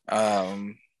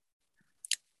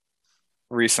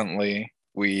 recently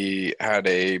we had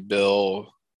a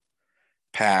bill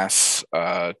pass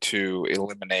to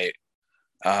eliminate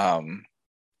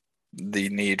the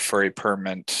need for a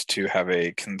permit to have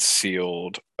a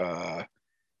concealed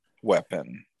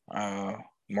weapon,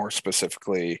 more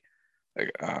specifically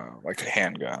like a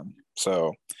handgun.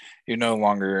 So you no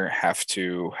longer have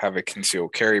to have a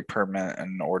concealed carry permit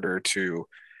in order to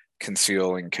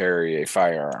conceal and carry a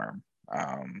firearm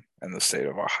in the state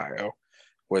of Ohio,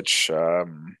 which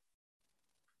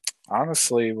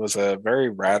honestly was a very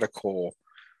radical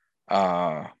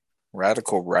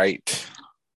right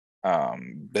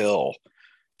bill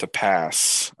to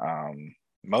pass,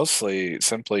 mostly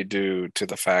simply due to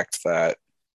the fact that,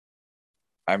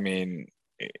 I mean,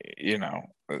 you know,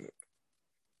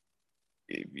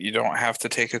 you don't have to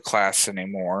take a class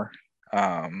anymore.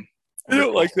 I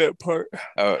don't like that part.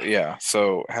 Oh yeah,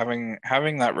 so having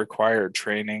that required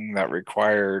training, that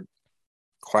required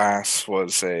class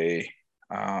was a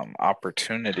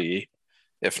opportunity,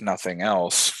 if nothing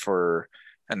else, for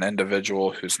an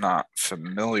individual who's not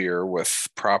familiar with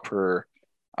proper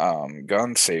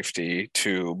gun safety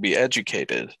to be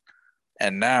educated.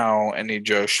 And now any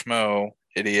Joe Schmo,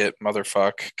 idiot,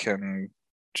 motherfucker can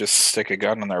just stick a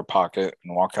gun in their pocket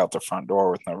and walk out the front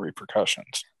door with no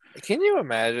repercussions. Can you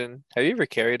imagine? Have you ever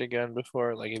carried a gun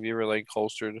before? Like, have you ever like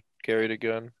holstered, carried a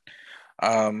gun?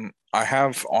 I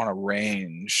have on a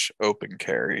range open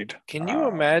carried. Can you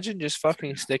imagine just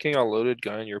fucking sticking a loaded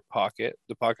gun in your pocket,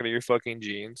 the pocket of your fucking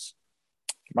jeans?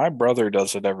 My brother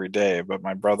does it every day, but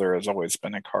my brother has always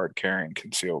been a card carrying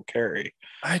concealed carry.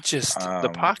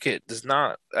 The pocket does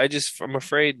not. I'm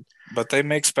afraid. But they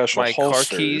make special my car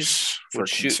holsters keys for would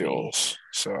shoot me. conceals.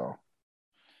 So,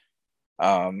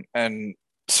 and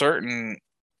certain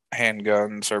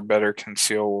handguns are better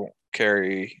conceal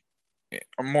carry,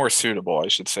 more suitable, I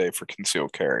should say, for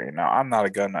concealed carry. Now, I'm not a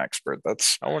gun expert.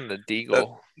 I wanted a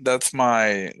Deagle. That's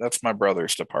my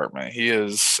brother's department. He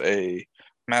is a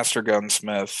master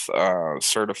gunsmith,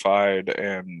 certified,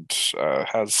 and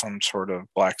has some sort of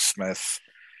blacksmith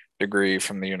degree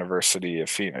from the University of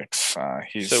Phoenix.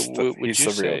 He's the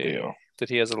real deal. That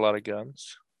he has a lot of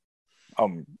guns?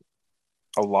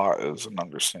 A lot is an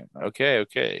understatement.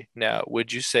 Okay. Now,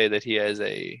 would you say that he has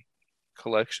a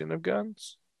collection of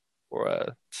guns or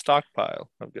a stockpile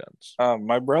of guns?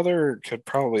 My brother could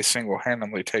probably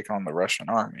single-handedly take on the Russian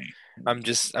army. I'm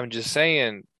just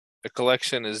saying a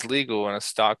collection is legal and a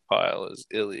stockpile is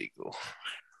illegal.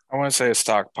 I want to say a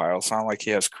stockpile. It's not like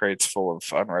he has crates full of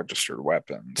unregistered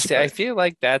weapons. See, I feel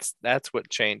like that's what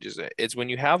changes it. It's when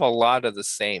you have a lot of the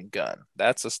same gun.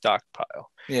 That's a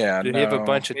stockpile. Yeah, If you have a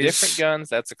bunch of different guns,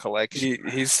 that's a collection.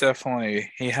 He's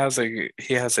definitely he has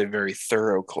a very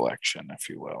thorough collection, if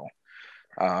you will,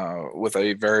 with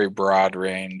a very broad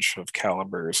range of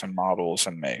calibers and models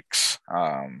and makes.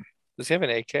 Does he have an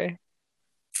AK?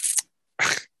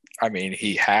 I mean,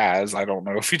 he has. I don't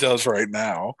know if he does right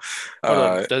now.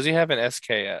 Does he have an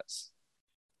SKS?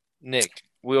 Nick,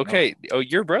 okay. No. Oh,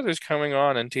 your brother's coming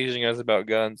on and teaching us about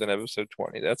guns in episode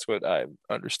 20. That's what I'm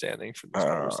understanding from this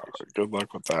conversation. Good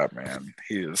luck with that, man.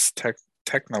 He is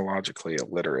technologically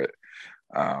illiterate.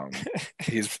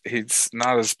 He's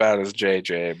not as bad as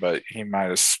JJ, but he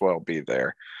might as well be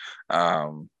there.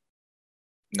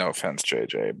 No offense,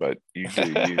 JJ, but you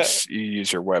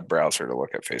use your web browser to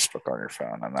look at Facebook on your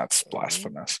phone, and that's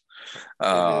blasphemous. It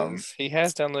Um, is. He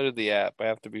has downloaded the app. I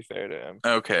have to be fair to him.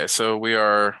 okay, so we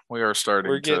are We're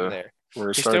starting getting to there. we're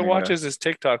He still starting to watches his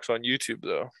TikToks on YouTube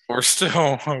though. we're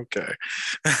still okay.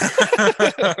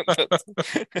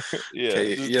 Yeah,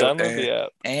 Okay, just yeah, download the app.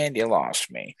 and you lost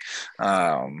me.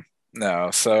 No,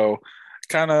 so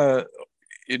kind of,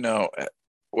 you know,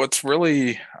 what's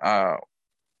really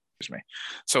excuse me.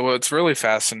 So what's really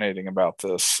fascinating about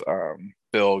this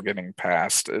bill getting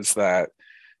passed is that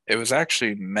it was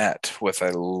actually met with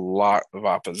a lot of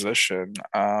opposition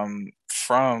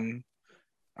from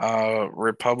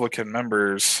Republican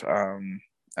members, and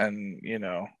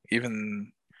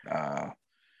even uh,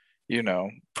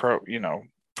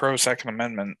 pro Second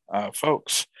Amendment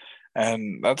folks,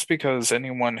 and that's because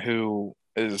anyone who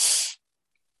is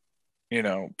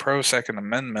pro Second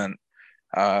Amendment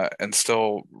and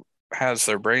still has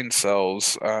their brain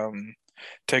cells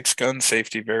takes gun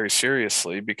safety very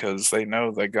seriously because they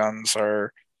know that guns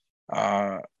are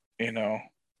uh, you know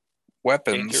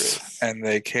weapons Dangerous. and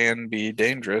they can be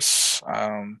dangerous,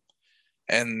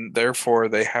 and therefore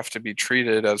they have to be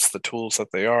treated as the tools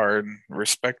that they are and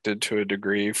respected to a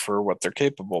degree for what they're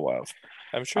capable of.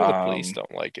 I'm sure the police Um,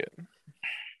 don't like it.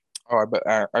 oh,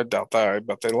 I doubt that. I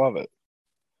bet they love it.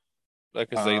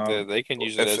 Because Um, they can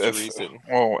use it if as a if reason.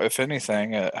 well, if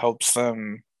anything, it helps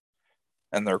them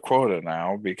and their quota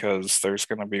now because there's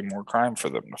going to be more crime for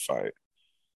them to fight.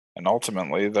 And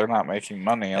ultimately, they're not making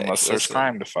money Hey, unless there's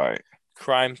crime listen, to fight.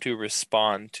 crime to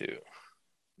respond to.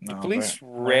 The No, police they're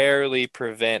rarely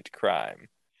prevent crime.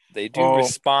 They do well.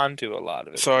 respond to a lot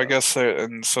of it, So I though. guess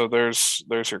and so there's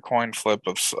your coin flip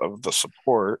of the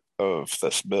support of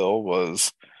this bill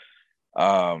was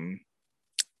um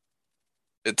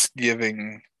it's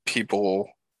giving people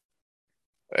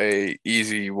a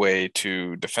easy way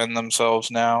to defend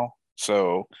themselves now.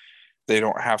 So they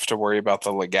don't have to worry about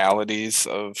the legalities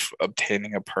of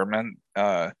obtaining a permit.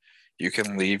 You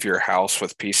can leave your house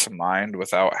with peace of mind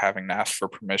without having to ask for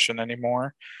permission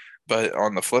anymore. But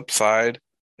on the flip side,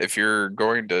 if you're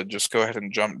going to just go ahead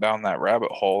and jump down that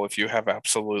rabbit hole, if you have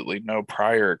absolutely no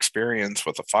prior experience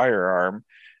with a firearm,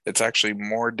 it's actually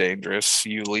more dangerous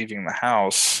you leaving the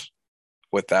house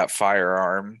with that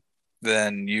firearm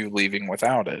than you leaving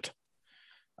without it,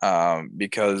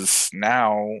 because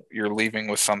now you're leaving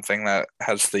with something that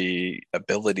has the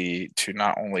ability to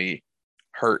not only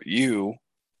hurt you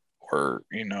or,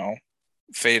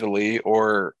 fatally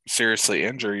or seriously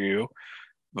injure you,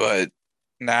 but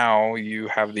now you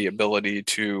have the ability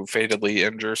to fatally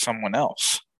injure someone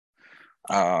else.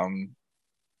 Um,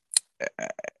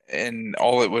 and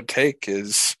all it would take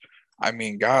is, I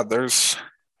mean, God, there's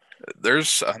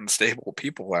unstable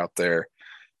people out there,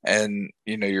 and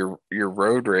your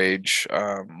road rage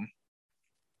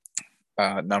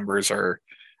numbers are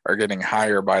getting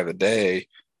higher by the day,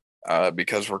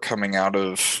 because we're coming out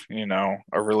of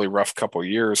a really rough couple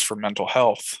years for mental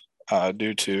health,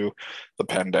 due to the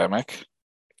pandemic,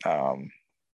 um,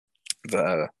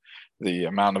 the the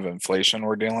amount of inflation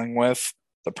we're dealing with,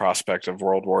 the prospect of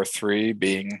World War III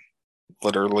being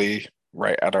literally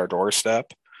right at our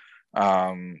doorstep.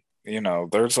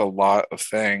 There's a lot of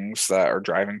things that are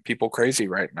driving people crazy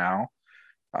right now.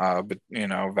 But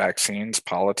vaccines,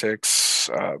 politics,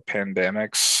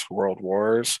 pandemics, world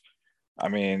wars. I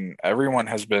mean, everyone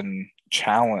has been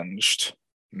challenged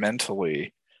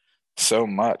mentally so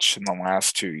much in the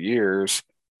last 2 years.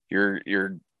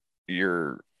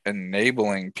 You're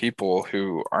enabling people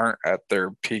who aren't at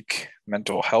their peak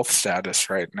mental health status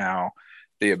right now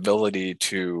the ability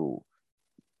to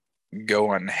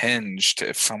go unhinged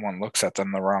if someone looks at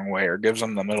them the wrong way or gives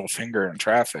them the middle finger in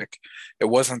traffic. It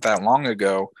wasn't that long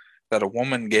ago that a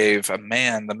woman gave a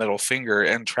man the middle finger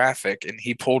in traffic and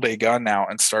he pulled a gun out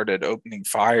and started opening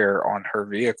fire on her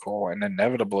vehicle. And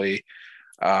inevitably,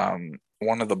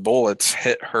 one of the bullets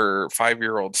hit her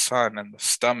 5-year-old son in the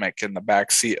stomach in the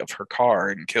back seat of her car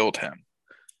and killed him.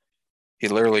 He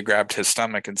literally grabbed his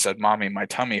stomach and said, "Mommy, my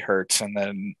tummy hurts," and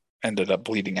then ended up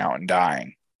bleeding out and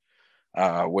dying.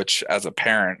 Which as a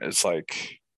parent is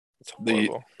like It's the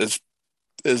horrible.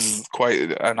 is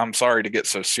quite, and I'm sorry to get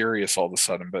so serious all of a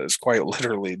sudden, but it's quite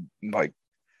literally like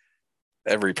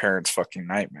every parent's fucking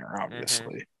nightmare, Hmm.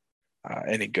 obviously.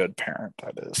 Any good parent,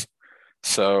 that is.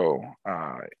 So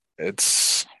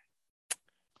it's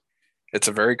it's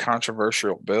a very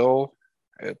controversial bill.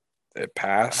 It it I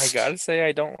passed, gotta say,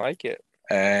 I don't like it.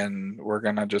 and we're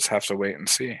gonna just have to wait and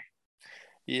see.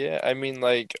 Yeah, I mean,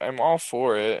 like, I'm all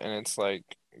for it, and it's like,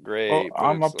 Well, great, but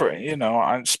it's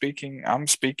like I'm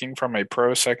speaking from a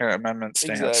pro Second Amendment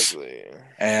stance. exactly.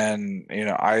 And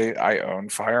I own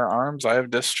firearms. I have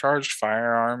discharged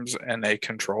firearms in a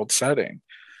controlled setting.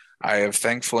 I have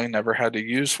thankfully never had to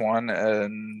use one,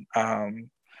 and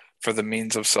for the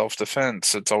means of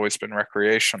self-defense. It's always been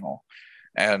recreational,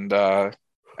 and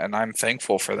I'm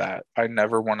thankful for that. I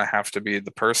never want to have to be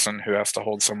the person who has to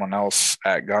hold someone else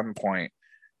at gunpoint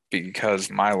because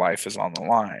my life is on the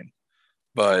line.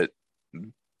 But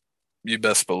you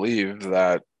best believe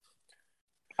that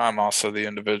I'm also the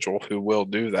individual who will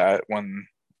do that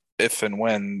if and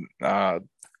when the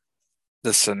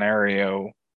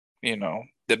scenario,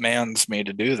 demands me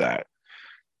to do that.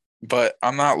 But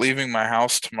I'm not leaving my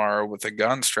house tomorrow with a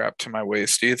gun strapped to my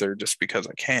waist either, just because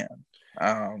I can.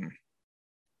 Um,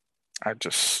 I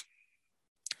just,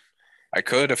 I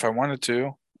could if I wanted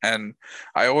to. And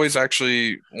I always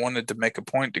actually wanted to make a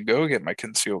point to go get my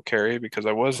concealed carry because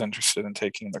I was interested in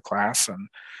taking the class, and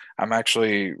I'm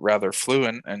actually rather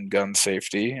fluent in gun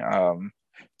safety.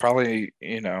 Probably,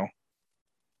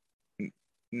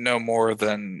 no more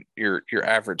than your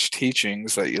average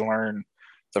teachings that you learn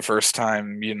the first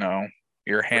time,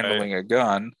 you're Right. handling a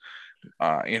gun.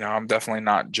 I'm definitely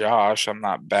not Josh. I'm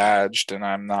not badged, and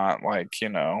I'm not like,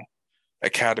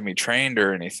 academy trained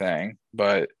or anything,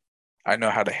 but I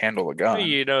know how to handle a gun.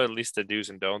 You know at least the do's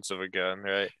and don'ts of a gun,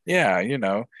 right? Yeah,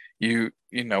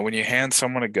 when you hand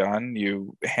someone a gun,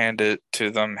 you hand it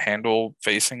to them, handle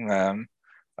facing them.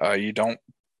 You don't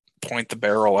point the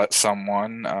barrel at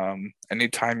someone.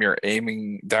 Anytime you're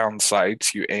aiming down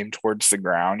sights, you aim towards the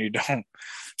ground. You don't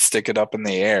stick it up in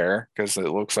the air because it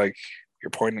looks like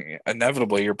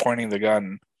inevitably, you're pointing the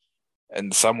gun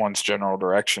in someone's general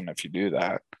direction if you do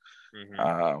that. Hmm.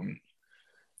 Um,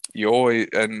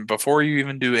 and before you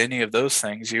even do any of those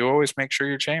things, you always make sure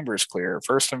your chamber is clear,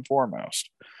 first and foremost.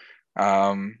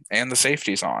 And the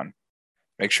safety's on.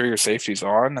 Make sure your safety's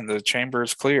on and the chamber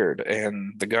is cleared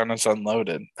and the gun is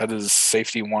unloaded. That is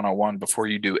safety 101 before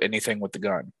you do anything with the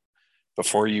gun.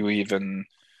 Before Hmm. you even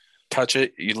touch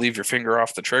it, you leave your finger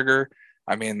off the trigger.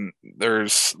 I mean,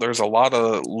 there's a lot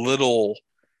of little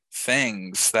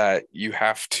things that you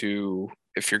have to,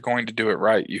 if you're going to do it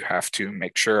right, you have to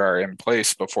make sure are in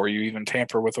place before you even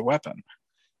tamper with a weapon.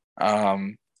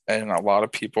 Um, and a lot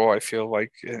of people, I feel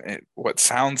like what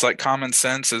sounds like common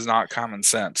sense is not common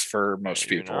sense for most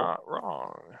You're people. not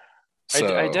wrong. I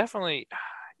So, definitely,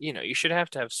 you should have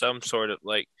some sort of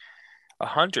like a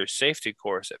hunter safety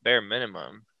course at bare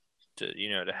minimum to,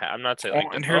 to have, I'm not saying well,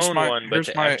 like to and own one, but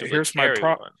to actively carry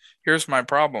one. here's my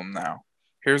problem now.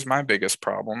 Here's my biggest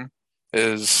problem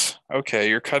is okay,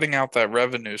 you're cutting out that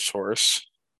revenue source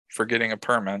for getting a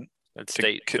permit At to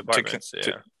state to departments, to,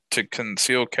 yeah. to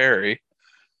conceal carry.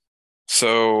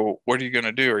 So, what are you going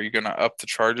to do? Are you going to up the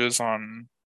charges on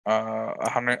a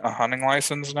hunting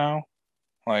license now?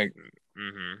 Like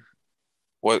Hmm.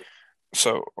 what?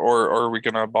 So, or are we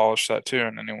going to abolish that too,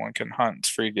 and anyone can hunt? It's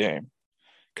free game.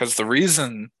 Because the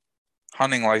reason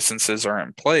hunting licenses are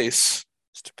in place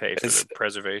It's to pay for is, the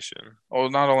preservation. well,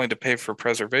 not only to pay for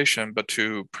preservation, but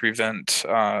to prevent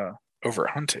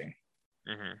overhunting.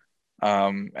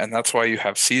 Hmm. And that's why you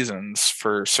have seasons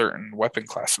for certain weapon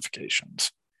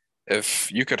classifications.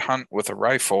 If you could hunt with a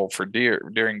rifle for deer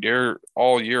during deer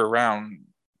all year round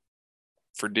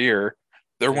for deer,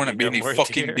 there There'd be wouldn't be no any more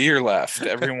fucking deer. deer left.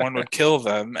 Everyone would kill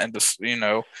them and just,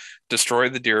 destroy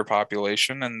the deer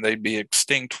population, and they'd be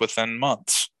extinct within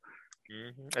months.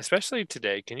 Especially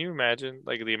today. Can you imagine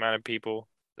like the amount of people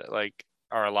that like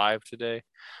are alive today?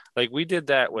 Like we did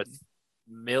that with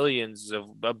millions of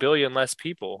a billion less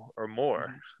people or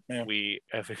more. Yeah. We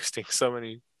have extinct so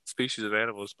many species of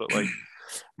animals, but like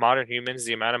modern humans,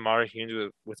 the amount of modern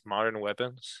humans with modern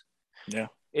weapons, Yeah.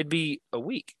 it'd be a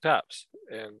week tops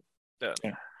and done.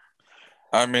 Yeah.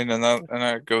 I mean, and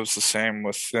that goes the same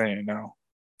with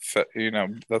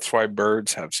that's why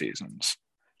birds have seasons.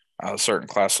 Certain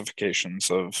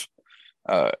classifications of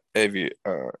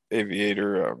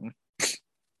aviator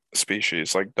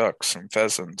species like ducks and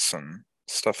pheasants and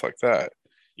stuff like that.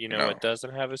 You You know know, what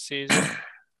doesn't have a season?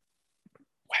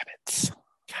 rabbits.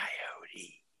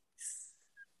 Coyote.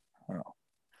 Oh,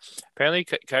 Apparently,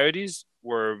 coyotes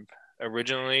were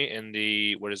originally in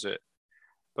the what is it?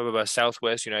 Blah, blah, blah,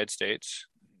 Southwest United States,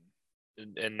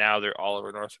 and now they're all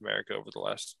over North America over the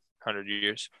last 100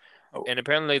 years. oh, And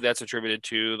apparently, that's attributed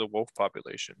to the wolf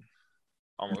population yeah,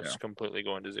 almost completely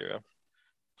going to zero.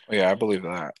 yeah, I believe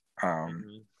that. Hmm.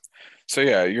 So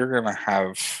yeah, you're gonna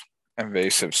have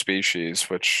invasive species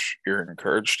which you're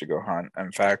encouraged to go hunt.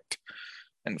 In fact,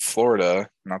 in Florida,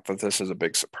 not that this is a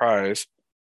big surprise,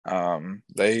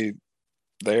 they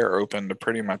they are open to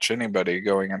pretty much anybody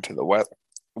going into the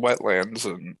wetlands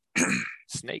and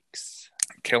Snakes.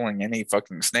 killing any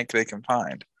fucking snake they can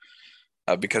find.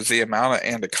 Because the amount of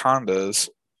anacondas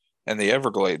in the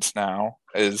Everglades now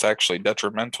is actually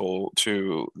detrimental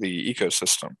to the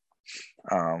ecosystem.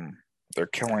 Um, they're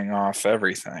killing off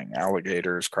everything: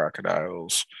 alligators,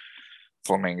 crocodiles,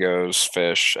 flamingos,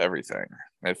 fish, everything.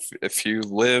 If you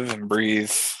live and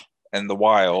breathe in the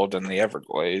wild in the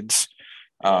Everglades,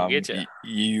 They gonna get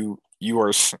you.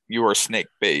 you are snake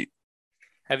bait.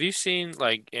 Have you seen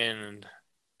like in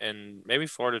maybe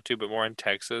Florida too, but more in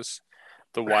Texas,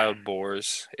 the wild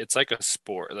boars? It's like a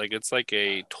sport. Like it's like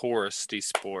a touristy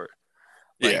sport.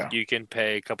 Like Yeah, you can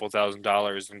pay a couple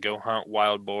 $1,000s and go hunt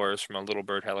wild boars from a Little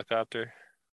Bird helicopter.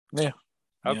 yeah,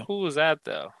 How yeah, cool is that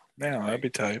though? yeah. That'd Like, be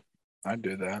tight. I'd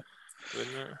do that.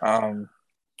 wouldn't it? Um,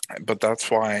 but that's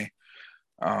why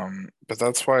but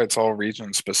that's why it's all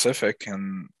region specific,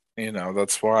 and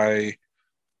that's why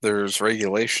there's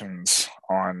regulations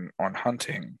on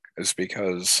hunting, is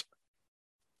because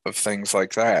of things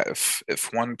like that.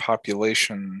 If one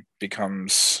population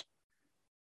becomes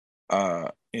uh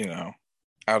you know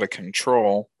out of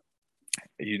control,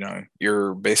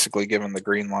 you're basically given the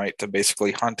green light to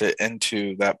basically hunt it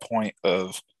into that point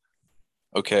of,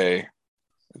 okay,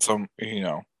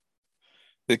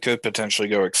 it could potentially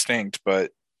go extinct,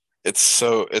 but it's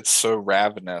so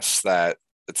ravenous that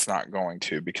it's not going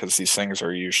to, because these things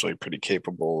are usually pretty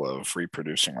capable of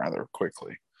reproducing rather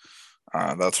quickly.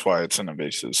 That's why it's an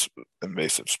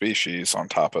invasive species. On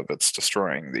top of it's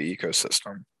destroying the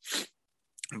ecosystem.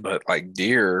 But like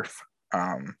deer,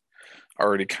 um,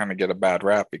 already kind of get a bad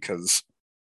rap because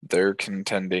they're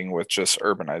contending with just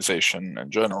urbanization in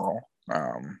general.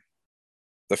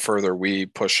 The further we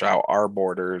push out our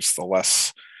borders, the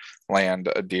less land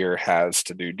a deer has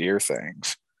to do deer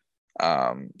things.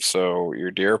 So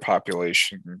your deer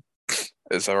population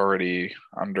is already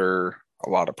under a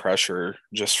lot of pressure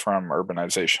just from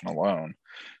urbanization alone.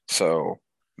 So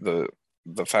the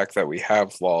the fact that we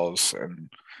have laws and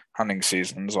hunting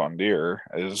seasons on deer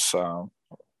is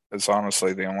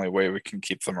honestly the only way we can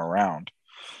keep them around.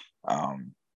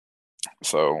 Um,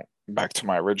 so back to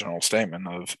my original statement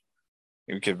of,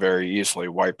 you could very easily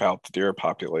wipe out the deer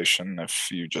population if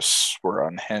you just were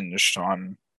unhinged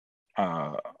on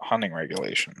hunting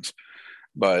regulations.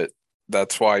 But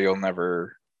that's why you'll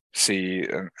never see,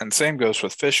 and same goes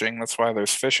with fishing. That's why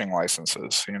there's fishing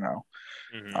licenses.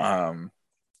 Hmm. Um,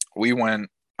 we went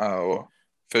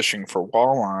fishing for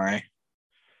walleye a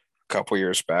couple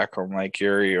years back on Lake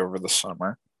Erie over the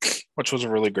summer, which was a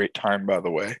really great time, by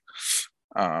the way.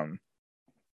 Um,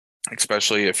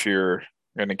 Especially if you're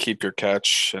going to keep your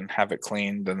catch and have it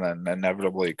cleaned and then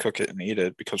inevitably cook it and eat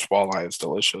it, because walleye is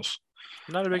delicious.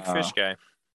 I'm not a big Uh, fish guy.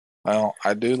 well, I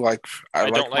I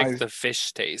like don't like my the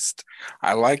fish taste.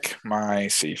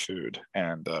 seafood,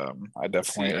 and I See, I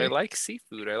definitely. like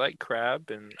seafood. I like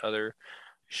crab and other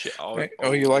shit.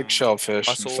 Oh, you like shellfish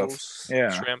and stuff? Mussels,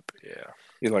 Yeah, shrimp. Yeah.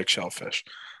 you like shellfish.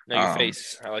 No, your Um,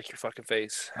 face. I like your fucking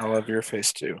face. I love your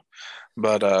face too,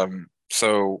 but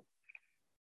so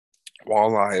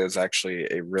walleye is actually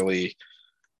a really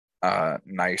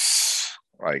nice,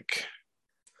 like,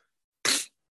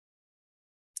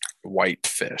 white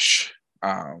fish.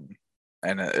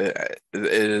 And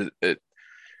it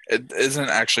isn't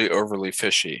actually overly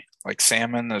fishy. Like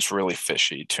salmon is really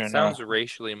fishy. Tuna, Sounds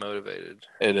racially motivated.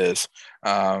 it is.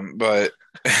 But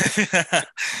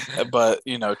but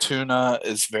tuna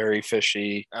is very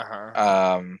fishy.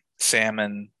 Uh-huh.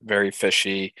 Salmon, very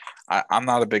fishy. I'm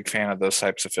not a big fan of those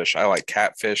types of fish. I like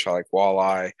catfish. I like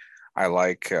walleye. I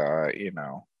like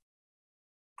well,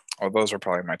 those are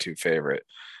probably my two favorite.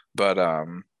 But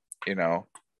you know,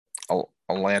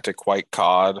 Atlantic white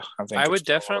cod, I I think it's would called.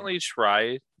 definitely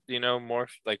try, more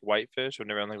like whitefish. I've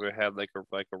never really had like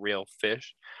a real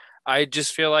fish. I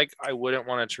just feel like I wouldn't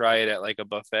want to try it at like a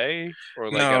buffet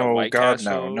or like at a No, White God,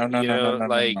 no, Castle, no, no, no, no, no, no,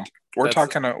 like no. We're that's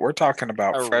talking. We're talking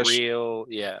about a fresh. real,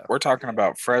 yeah. We're talking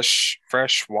about fresh,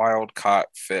 wild caught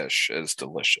fish is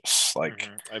delicious. Like,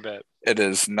 I bet. it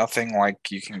is nothing like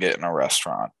you can get in a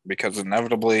restaurant, because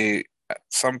inevitably at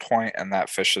some point in that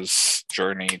fish's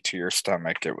journey to your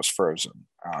stomach, it was frozen.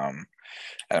 And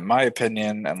in my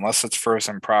opinion, unless it's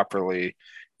frozen properly,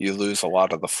 you lose a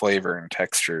lot of the flavor and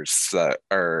textures that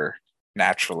are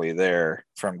naturally there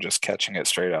from just catching it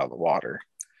straight out of the water.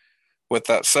 With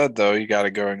that said, though, you got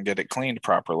to go and get it cleaned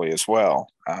properly as well.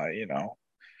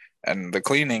 And the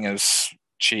cleaning is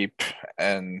cheap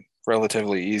and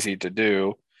relatively easy to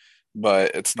do,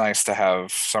 but it's nice to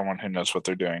have someone who knows what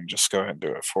they're doing just go ahead and do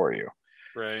it for you.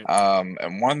 Right.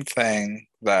 And one thing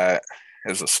that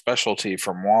is a specialty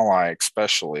from walleye,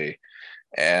 especially,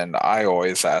 And I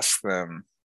always ask them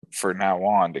for now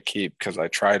on to keep, because I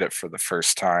tried it for the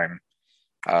first time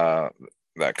uh,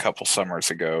 that couple summers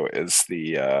ago, is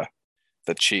the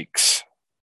cheeks.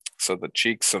 So the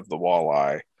cheeks of the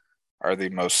walleye are the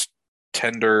most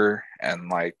tender and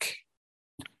like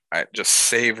just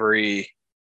savory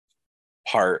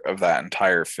part of that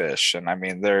entire fish. And I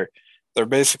mean, they're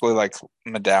basically like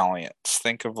medallions.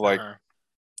 Think of like Uh-huh.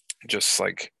 just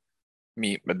like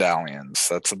meat medallions.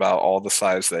 That's about all the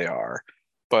size they are.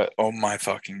 But oh my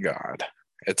fucking god,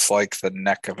 it's like the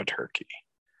neck of a turkey.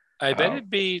 I bet Uh, it'd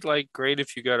be like great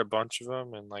if you got a bunch of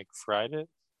them and like fried it,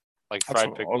 like that's fried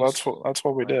well, pickles. that's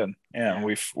what we Like, did. Yeah,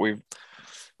 yeah.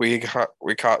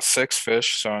 we caught six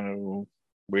fish, so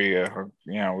we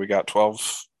got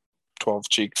 12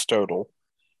 cheeks total.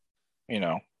 You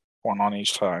know, one on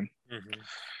each time. Hmm.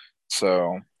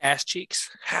 So Ass cheeks.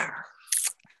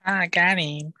 I got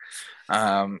him.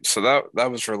 So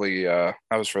that was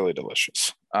really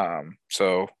delicious.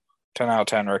 So 10 out of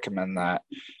 10 recommend that.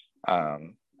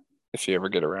 Um, if you ever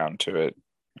get around to it,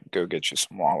 go get you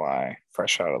some walleye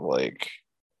fresh out of the lake,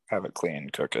 have it clean,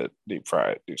 cook it, deep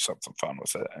fry it, do something fun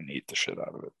with it, and eat the shit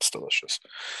out of it. It's delicious.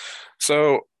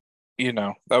 So,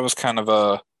 that was kind of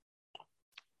a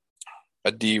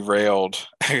derailed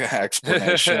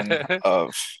explanation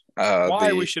of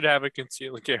Why we the should have a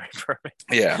conceal and carry permit.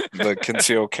 yeah, the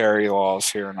conceal carry laws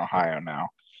here in Ohio now.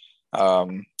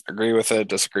 Agree with it,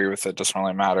 disagree with it, doesn't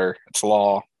really matter. It's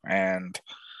law, and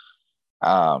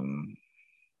um,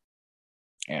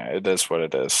 yeah, it is what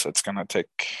it is. It's gonna take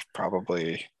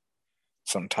probably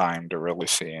some time to really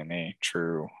see any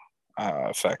true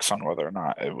effects on whether or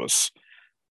not it was,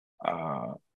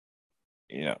 uh,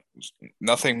 you know,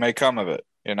 nothing may come of it.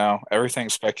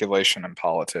 Everything's speculation in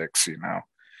politics.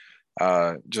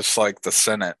 Just like the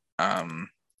Senate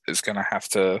is gonna have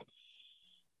to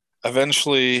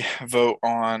eventually vote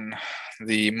on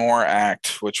the MORE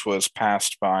Act, which was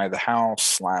passed by the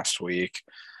House last week.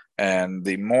 And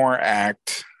the MORE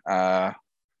Act,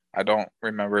 I don't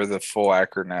remember the full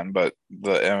acronym, but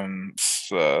the M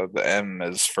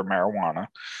is for marijuana.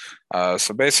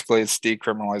 So basically, it's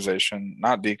decriminalization,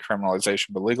 not decriminalization,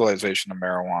 but legalization of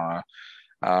marijuana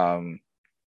um,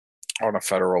 on a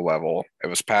federal level. It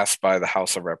was passed by the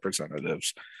House of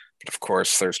Representatives. But of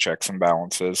course, there's checks and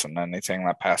balances, and anything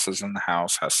that passes in the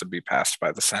House has to be passed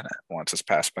by the Senate. Once it's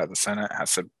passed by the Senate, it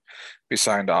has to be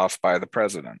signed off by the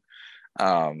president.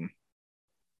 Um,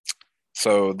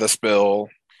 so this bill,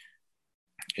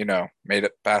 made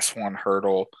it past one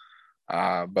hurdle,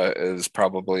 but is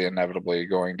probably inevitably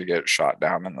going to get shot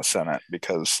down in the Senate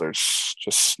because there's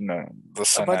just no,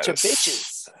 A bunch of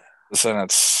bitches. the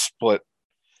Senate's split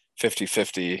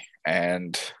 50-50,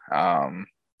 and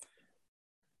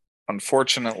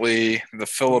unfortunately,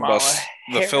 Kamala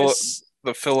Harris.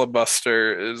 the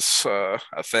filibuster is a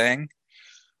thing,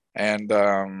 and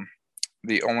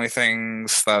the only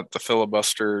things that the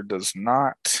filibuster does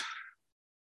not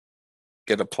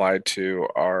get applied to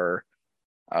are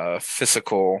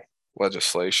fiscal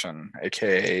legislation,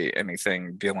 aka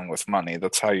anything dealing with money.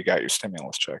 That's how you got your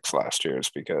stimulus checks last year, is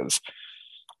because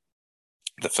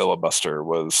the filibuster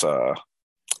was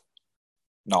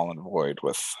null and void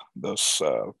with those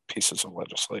pieces of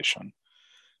legislation.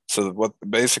 So what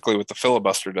the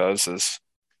filibuster does is,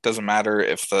 doesn't matter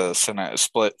if the Senate is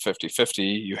split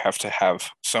 50-50, you have to have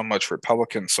so much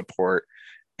Republican support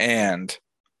and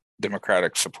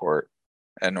Democratic support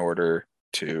in order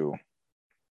to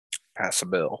pass a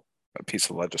bill, a piece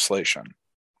of legislation,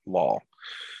 law.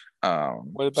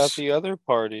 What about the other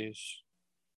parties?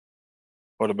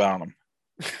 What about them?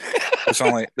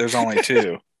 There's only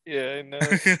two. Yeah, I know.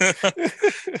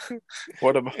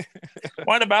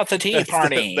 What about the Tea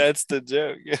Party? That's the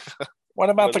joke. Yeah. What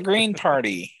about the Green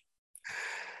Party?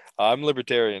 I'm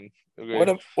libertarian.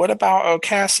 Okay. What about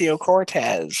Ocasio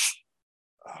Cortez?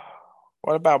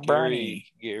 What about Bernie?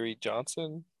 Gary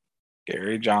Johnson?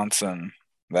 Gary Johnson.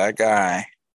 That guy.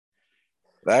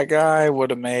 That guy would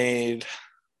have made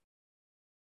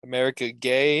America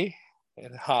gay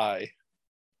and high.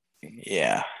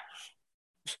 yeah.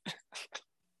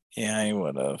 Yeah, he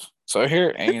would have. So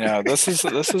here, this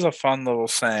is a fun little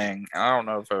saying. I don't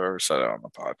know if I've ever said it on the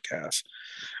podcast,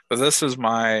 but this is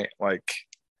my like.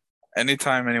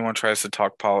 Anytime anyone tries to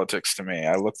talk politics to me,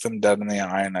 I look them dead in the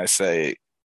eye and I say,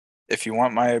 if you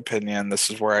want my opinion, this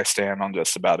is where I stand on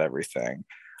just about everything.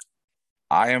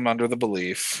 I am under the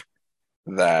belief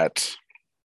that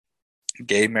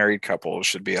gay married couples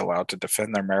should be allowed to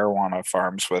defend their marijuana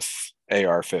farms with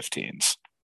AR-15s.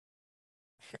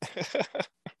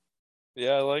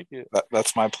 Yeah, I like it.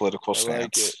 That's my political I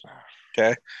stance. like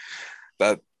it.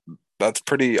 Okay, that's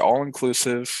pretty all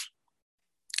inclusive.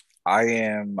 I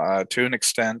am to an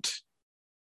extent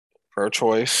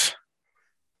pro-choice.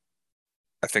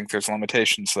 I think there's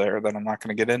limitations there that I'm not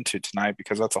going to get into tonight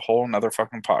because that's a whole nother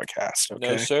fucking podcast. No,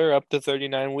 Okay, sir. Up to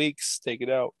 39 weeks. Take it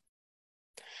out.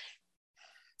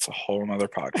 it's a whole nother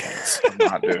podcast. I'm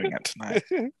not doing it tonight.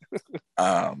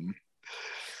 Um,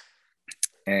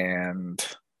 and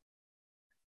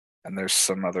there's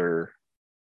some other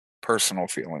personal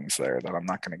feelings there that I'm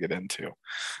not going to get into.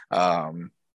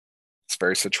 It's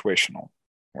very situational.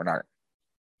 We're not.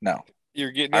 No, You're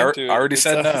getting I into it. already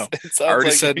said no. It I sounds already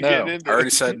like said you're no. getting into I already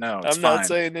it. said no. It's I'm not fine.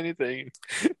 saying anything.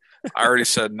 I already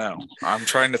said no. I'm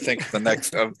trying to think of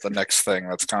the next thing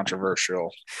that's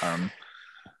controversial.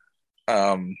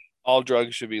 Um, All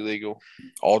drugs should be legal.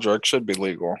 all drugs should be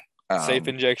legal. Safe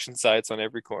injection sites on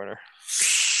every corner.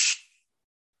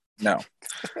 No.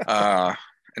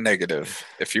 Negative.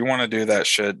 If you want to do that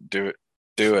shit, do it.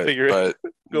 Do it. Figure But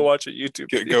go watch a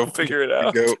YouTube video. go Figure it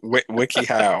out. Go wiki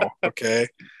how. Okay.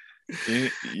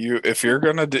 You if you're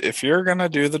gonna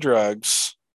do the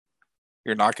drugs,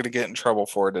 you're not gonna get in trouble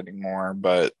for it anymore.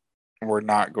 But we're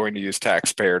not going to use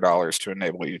taxpayer dollars to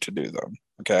enable you to do them.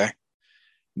 Okay.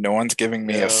 No one's giving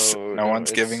me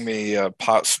a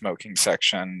pot smoking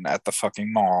section at the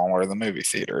fucking mall or the movie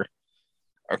theater.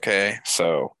 Okay,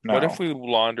 so no. What if we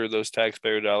launder those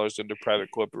taxpayer dollars into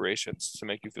private corporations to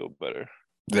make you feel better?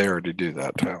 They already do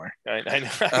that, Tyler. I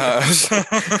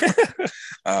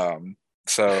know.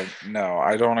 So no,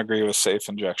 I don't agree with safe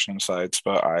injection sites,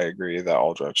 but I agree that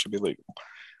all drugs should be legal.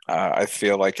 I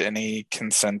feel like any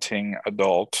consenting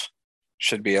adult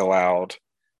should be allowed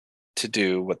to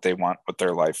do what they want with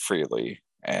their life freely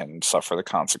and suffer the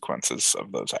consequences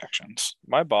of those actions.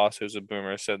 My boss, who's a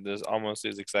boomer, said this almost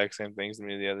these exact same things to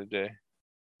me the other day.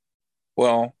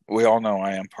 Well, we all know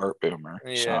I am part boomer.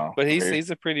 Yeah, so but he's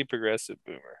a pretty progressive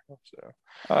boomer. So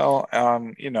well,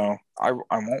 I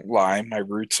won't lie, my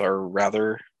roots are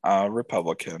rather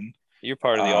Republican. you're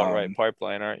part of the alt-right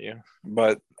pipeline, aren't you?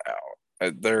 But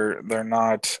they're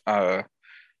not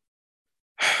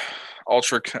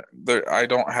ultra. I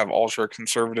don't have ultra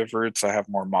conservative roots. I have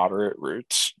more moderate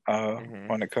roots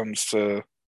when it comes to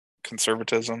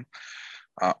conservatism.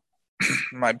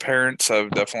 My parents have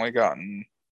definitely gotten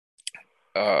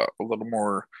a little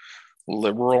more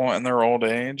liberal in their old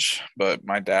age, but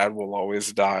my dad will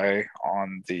always die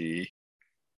on the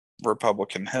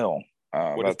Republican hill.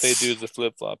 What if they do the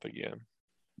flip-flop again?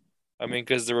 I mean,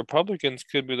 because the Republicans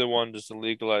could be the ones to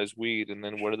legalize weed, and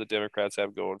then what do the Democrats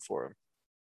have going for them?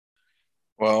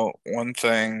 Well, one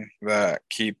thing that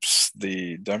keeps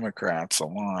the Democrats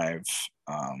alive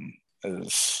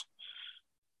is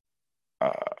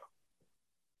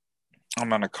I'm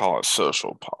going to call it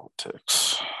social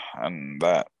politics. And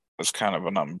that is kind of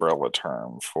an umbrella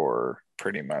term for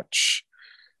pretty much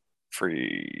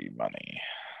free money.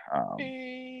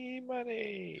 Free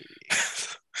money.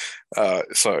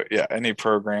 So, yeah, any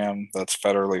program that's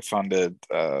federally funded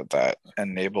that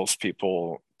enables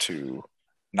people to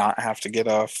not have to get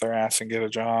off their ass and get a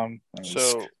job is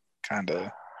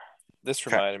this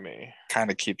reminded me.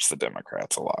 Kind of keeps the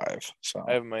Democrats alive. So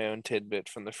I have my own tidbit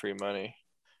from the free money.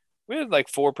 We had like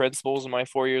 4 principals in my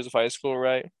 4 years of high school,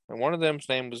 right? And one of them's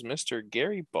name was Mr.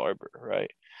 Gary Barber,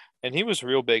 right? And he was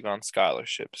real big on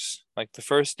scholarships. Like the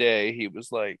first day, he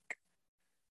was like,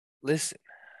 listen,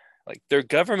 like their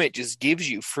government just gives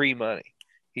you free money.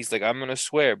 He's like, I'm going to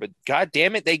swear, but God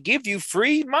damn it, they give you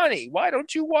free money. Why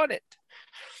don't you want it?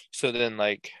 So then,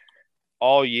 like,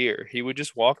 all year, he would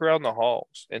just walk around the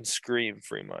halls and scream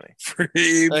free money.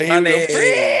 Free money. Go,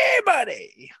 free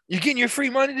money. You getting your free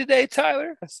money today,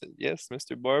 Tyler? I said, yes,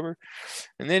 Mr. Barber.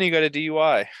 And then he got a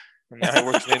DUI. And now he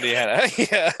works in Indiana.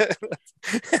 Yeah.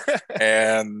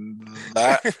 And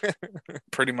that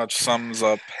pretty much sums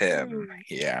up him.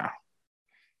 Yeah.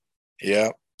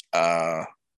 Yep.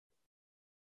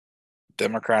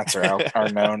 Democrats are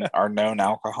known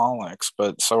alcoholics,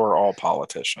 but so are all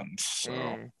politicians.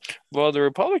 So. Well, the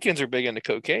Republicans are big into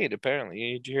cocaine.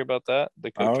 Apparently, did you hear about that?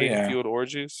 The cocaine-fueled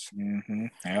orgies. Mm-hmm.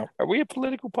 Yep. Are we a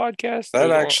political podcast?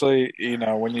 That actually,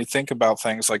 when you think about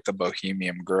things like the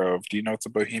Bohemian Grove, do you know what the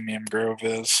Bohemian Grove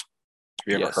is?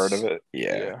 Have you ever heard of it?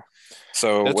 Yeah.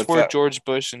 So that's where George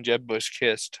Bush and Jeb Bush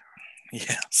kissed.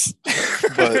 Yes.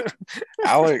 But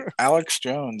Alex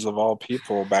Jones, of all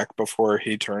people, back before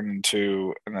he turned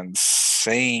into an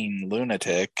insane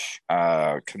lunatic,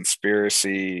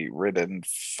 conspiracy-ridden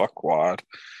fuckwad,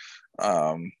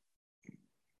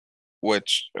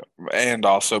 and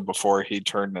also before he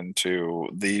turned into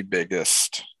the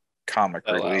biggest comic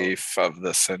relief of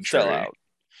the century.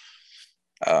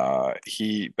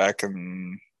 He back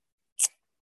during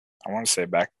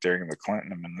the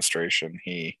Clinton administration,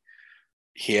 he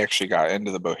he actually got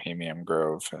into the Bohemian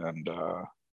Grove, and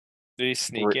Did he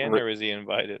sneak in or was he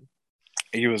invited?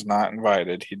 he was not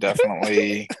invited. He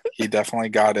definitely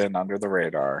got in under the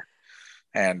radar,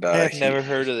 and I have he never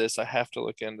heard of this. I have to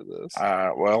look into this.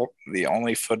 well, the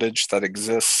only footage that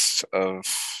exists of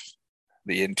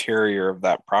the interior of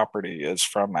that property is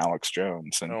from Alex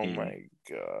Jones, and Oh my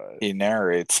God. he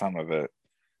narrates some of it.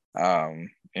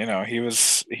 He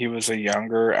was a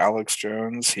younger Alex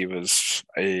Jones.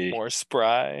 More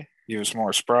spry. He was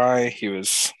more spry. He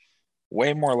was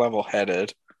way more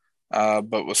level-headed,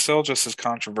 but was still just as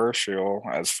controversial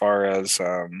as far as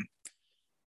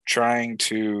trying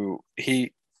to.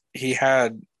 He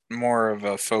had more of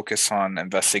a focus on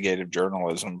investigative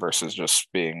journalism versus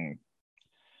just being.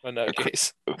 A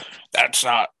nutcase. That's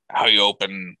not how you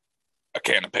open a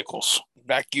can of pickles.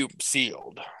 Vacuum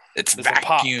sealed. It's There's a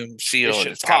pop. vacuum sealed.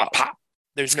 It It's should got pop. to pop.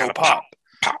 There's It's no gotta pop.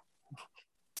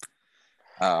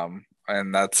 Pop.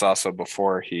 And that's also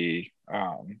before he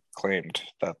claimed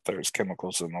that there's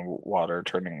chemicals in the water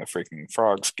turning the freaking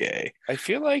frogs gay. I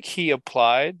feel like he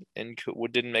applied and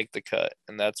didn't make the cut,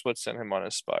 and that's what sent him on a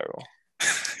spiral.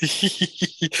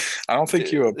 I don't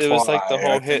think you apply. It was like the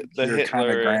whole the Hitler. kind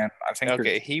of grand. I think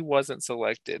okay, he wasn't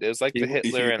selected. It was like he, the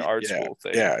Hitler and art yeah, school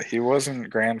thing. yeah, he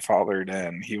wasn't grandfathered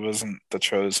in. He wasn't the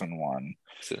chosen one.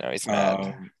 So now he's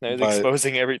mad. Now he's but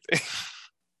exposing everything.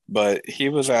 but he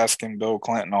was asking Bill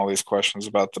Clinton all these questions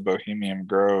about the Bohemian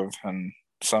Grove in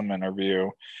some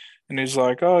interview. And he's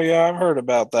like, "Oh yeah, I've heard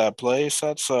about that place.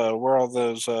 That's where all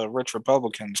those rich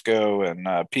Republicans go and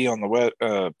pee on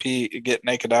the get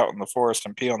naked out in the forest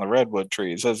and pee on the redwood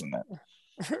trees, isn't it?"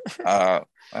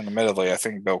 And admittedly, I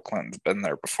think Bill Clinton's been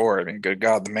there before. I mean, good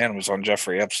God, the man was on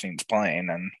Jeffrey Epstein's plane,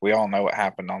 and we all know what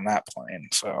happened on that plane.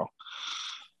 So,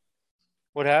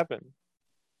 what happened?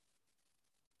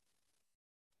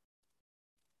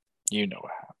 you know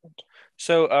what happened.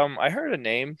 So, I heard a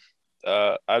name.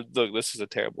 Look, this is a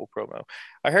terrible promo.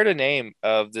 I heard a name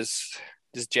of this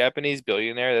Japanese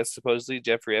billionaire that's supposedly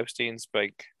Jeffrey Epstein's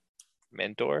like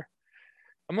mentor.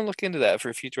 I'm gonna look into that for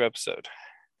a future episode.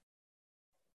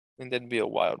 And that'd be a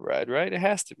wild ride, right? It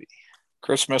has to be.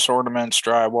 Christmas ornaments,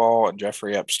 drywall, and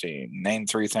Jeffrey Epstein. Name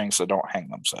 3 things that don't hang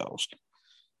themselves.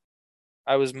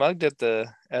 I was mugged at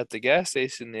the gas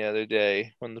station the other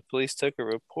day. When the police took a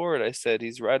report, I said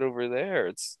he's right over there.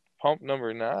 It's pump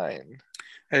number 9.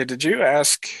 Hey, did you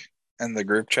ask in the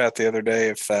group chat the other day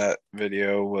if that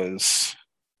video was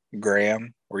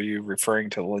Graham? Were you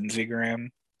referring to Lindsey Graham?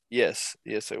 Yes,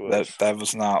 it was. That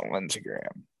was not Lindsey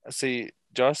Graham. See,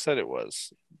 Josh said it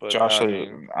was, but Josh,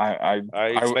 I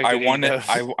wanted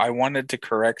I wanted to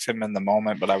correct him in the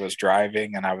moment, but I was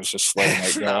driving and I was just letting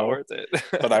it go. Not worth it.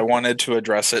 But I wanted to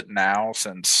address it now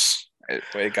since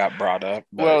it got brought up.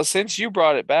 But... Well, since you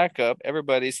brought it back up,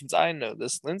 everybody, since I know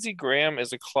this, Lindsey Graham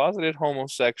is a closeted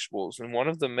homosexual, and one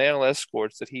of the male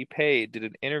escorts that he paid did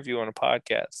an interview on a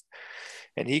podcast,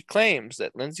 and he claims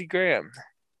that Lindsey Graham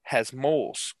has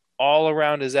moles all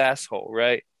around his asshole,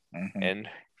 right? Mm-hmm. And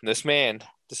this man,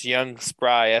 this young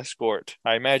spry escort,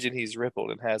 I imagine he's rippled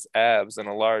and has abs and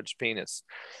a large penis.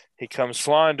 He comes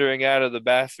floundering out of the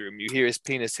bathroom. You hear his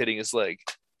penis hitting his leg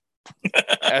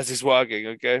as he's walking,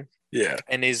 okay? Yeah.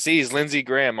 And he sees Lindsey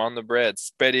Graham on the bread,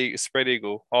 spread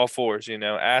eagle, all fours,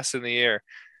 ass in the air,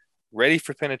 ready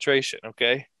for penetration,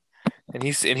 okay? And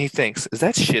he thinks, is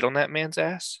that shit on that man's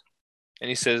ass? And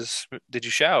he says, did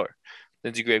you shower?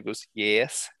 Lindsey Graham goes,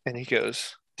 yes. And he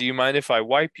goes, do you mind if I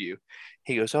wipe you?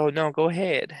 He goes, oh, no, go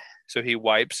ahead. So he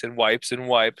wipes and wipes and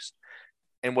wipes.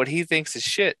 And what he thinks is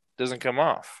shit doesn't come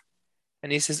off.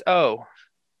 And he says, oh,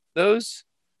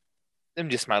 them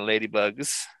just my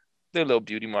ladybugs. They're little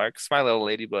beauty marks, my little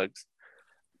ladybugs.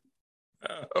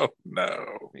 Oh,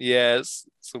 no. Yes.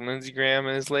 So Lindsey Graham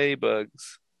and his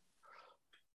ladybugs.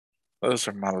 Those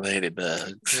are my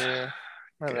ladybugs. Yeah.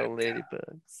 My little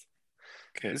ladybugs.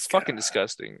 Good it's God. Fucking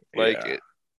disgusting. Yeah. Like,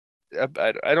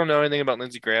 I don't know anything about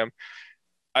Lindsey Graham.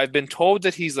 I've been told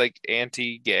that he's like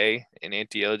anti-gay and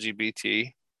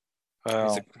anti-LGBT.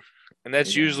 Well, and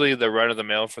that's usually the run of the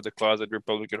mill for the closet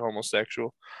Republican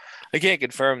homosexual. I can't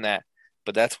confirm that,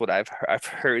 but that's what I've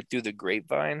heard through the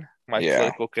grapevine, my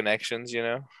political connections,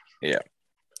 Yeah.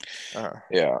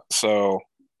 Yeah. So,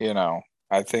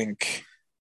 I think.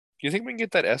 Do you think we can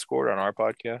get that escort on our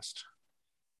podcast?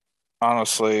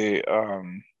 Honestly,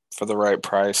 for the right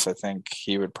price, I think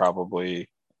he would probably,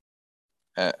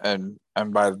 and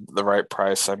by the right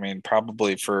price, I mean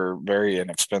probably for very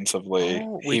inexpensively.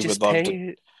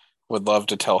 He would love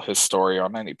to tell his story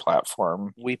on any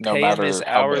platform. We no pay matter him his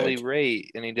how hourly big.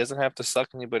 rate, and he doesn't have to suck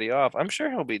anybody off. I'm sure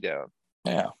he'll be down.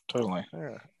 Yeah, totally.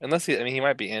 Yeah. Unless he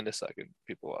might be into sucking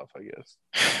people off, I guess.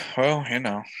 Well,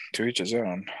 to each his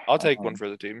own. I'll take one for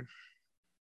the team.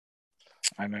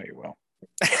 I know you will.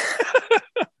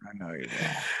 I know you will.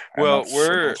 And Well,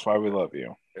 that's why we love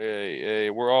you.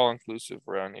 we're all inclusive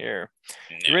around here.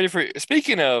 You Yeah. ready for?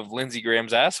 Speaking of Lindsey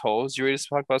Graham's assholes, you ready to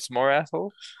talk about some more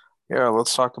assholes? Yeah,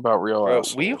 let's talk about real Bro,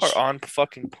 we assholes. are on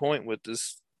fucking point with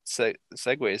this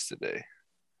segues today.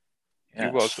 You're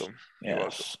Yes. welcome. You're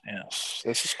welcome. Yes.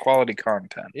 This is quality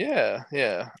content. Yeah.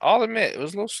 I'll admit it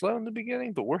was a little slow in the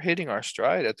beginning, but we're hitting our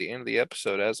stride at the end of the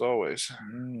episode as always.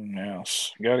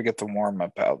 Yes. You got to get the warm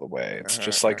up out of the way. It's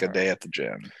just like a day at the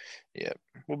gym. Yep,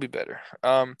 we'll be better.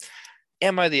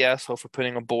 Am I the asshole for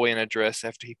putting a boy in a dress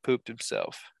after he pooped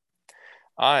himself?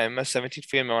 I'm a 17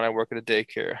 female and I work at a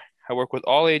daycare. I work with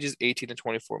all ages 18 to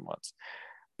 24 months.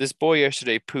 This boy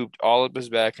yesterday pooped all up his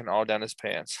back and all down his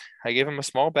pants. I gave him a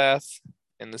small bath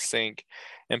in the sink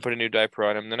and put a new diaper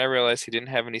on him. Then I realized he didn't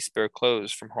have any spare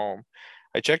clothes from home.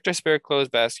 I checked our spare clothes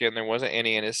basket and there wasn't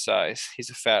any in his size.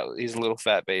 He's a little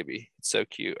fat baby. It's so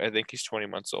cute. I think he's 20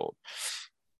 months old.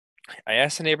 I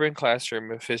asked the neighboring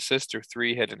classroom if his sister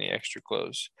 3 had any extra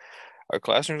clothes. Our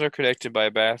classrooms are connected by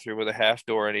a bathroom with a half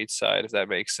door on each side, if that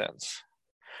makes sense.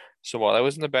 So while I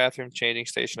was in the bathroom changing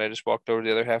station, I just walked over to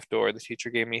the other half door. The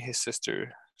teacher gave me his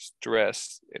sister's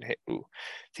dress and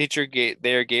teacher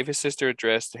gave his sister a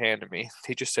dress to hand to me. The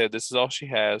teacher said, "This is all she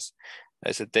has."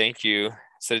 I said, "Thank you."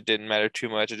 Said it didn't matter too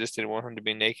much. I just didn't want him to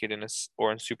be naked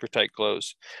or in super tight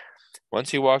clothes.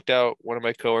 Once he walked out, one of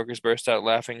my coworkers burst out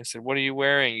laughing and said, "What are you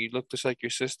wearing? You look just like your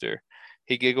sister."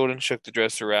 He giggled and shook the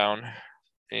dress around,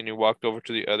 and he walked over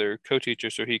to the other co-teacher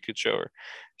so he could show her.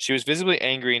 She was visibly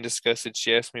angry and disgusted.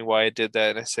 She asked me why I did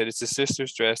that, and I said, "It's his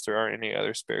sister's dress. There aren't any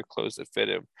other spare clothes that fit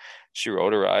him." She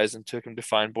rolled her eyes and took him to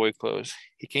find boy clothes.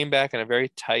 He came back in a very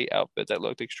tight outfit that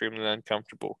looked extremely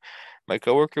uncomfortable. My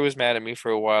coworker was mad at me for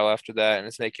a while after that, and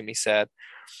it's making me sad.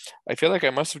 I feel like I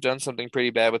must have done something pretty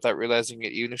bad without realizing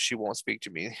it, even if she won't speak to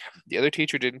me. The other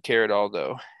teacher didn't care at all,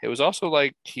 though. It was also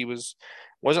like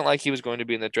wasn't like he was going to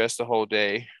be in the dress the whole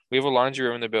day. We have a laundry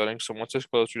room in the building, so once his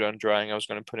clothes were done drying, I was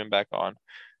going to put him back on.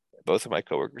 Both of my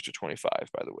coworkers are 25,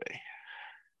 by the way.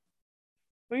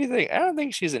 What do you think? I don't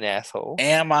think she's an asshole.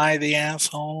 Am I the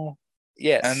asshole?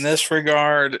 Yes. In this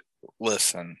regard,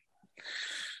 listen.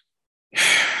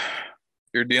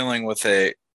 You're dealing with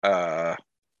a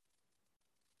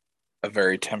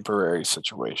very temporary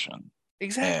situation.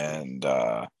 Exactly.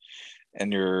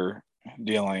 And you're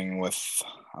dealing with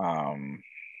um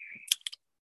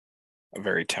a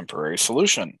very temporary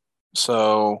solution.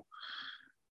 So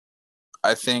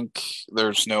I think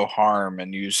there's no harm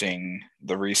in using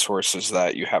the resources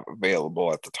that you have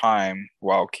available at the time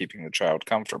while keeping the child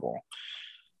comfortable.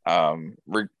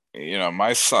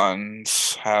 My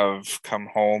sons have come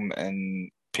home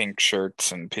in pink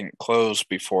shirts and pink clothes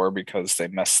before because they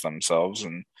messed themselves,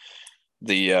 and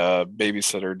the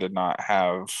babysitter did not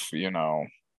have,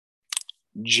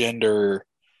 gender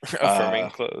Affirming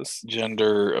clothes.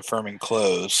 gender affirming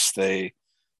clothes.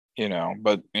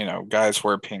 But guys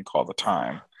wear pink all the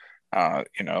time. Uh,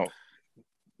 you know,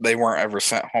 they weren't ever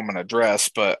sent home in a dress,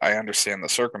 but I understand the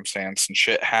circumstance, and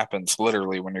shit happens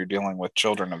literally when you're dealing with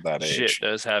children of that Shit age.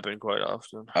 does happen quite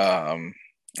often.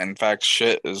 In fact,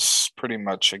 shit is pretty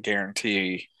much a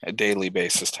guarantee, a daily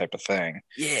basis type of thing.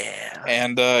 Yeah.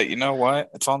 And you know what?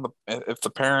 It's on the if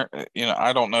the parent,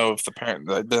 I don't know if the parent.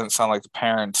 It didn't sound like the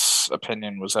parent's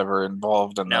opinion was ever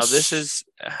involved in Now, this this. is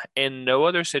in no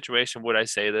other situation would I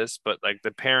say this, but like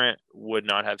the parent would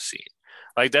not have seen.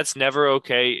 Like that's never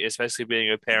okay, especially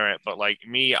being a parent. But like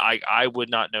me, I would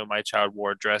not know my child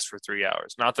wore a dress for 3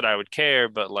 hours. Not that I would care,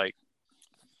 but like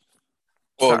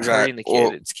it's Well, not hurting the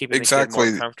kid. It's keeping the kid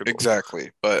more comfortable. exactly.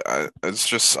 But I'm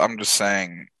just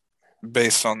saying,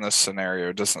 based on this scenario,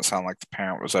 it doesn't sound like the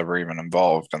parent was ever even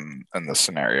involved in this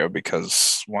scenario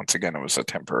because once again, it was a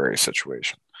temporary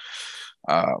situation.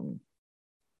 Um,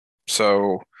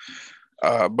 so,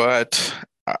 but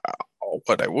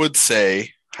what I would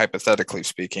say, hypothetically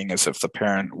speaking, is if the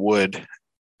parent would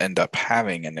end up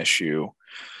having an issue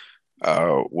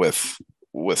with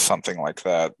something like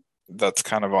that, that's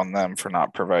kind of on them for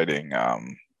not providing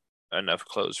Enough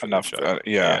clothes for enough, the child.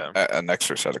 Yeah. an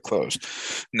extra set of clothes.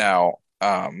 Now,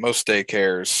 most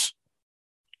daycares,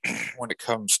 when it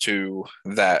comes to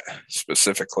that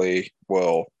specifically,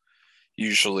 will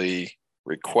usually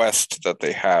request that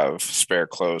they have spare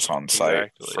clothes on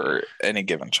site Exactly. for any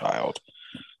given child.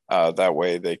 That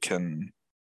way they can,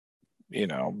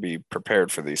 be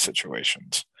prepared for these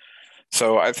situations.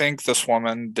 So I think this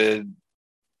woman did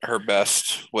her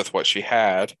best with what she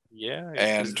had Yeah,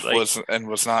 and because like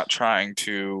was not trying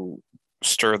to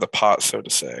stir the pot, so to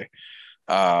say.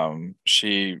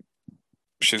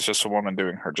 She's just a woman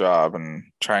doing her job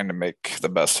and trying to make the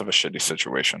best of a shitty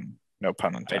situation. No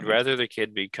pun I'd intended. rather the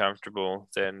kid be comfortable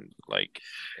than like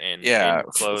Yeah, in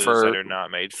clothes that are not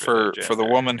made for their for the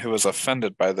gender. woman who was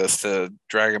offended by this to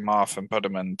drag him off and put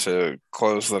him into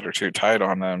clothes that are too tight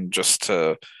on him just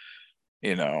to,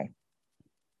 you know,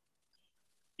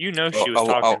 You know she was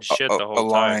talking shit the whole time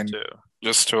align too.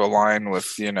 just to align with,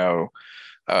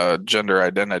 gender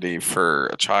identity for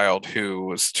a child who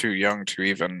was too young to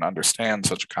even understand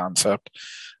such a concept.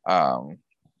 Um,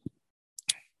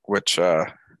 which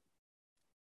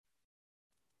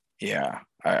yeah,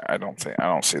 I don't see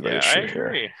the Yeah, I issue here.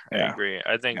 agree. I Yeah, agree.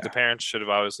 I think the yeah, parents should have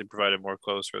obviously provided more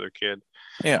clothes for their kid.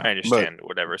 yeah, I but understand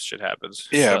whatever shit happens,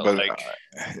 yeah, but but like,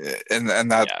 and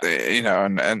that yeah,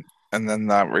 and in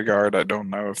that regard, I don't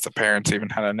know if the parents even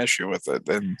had an issue with it.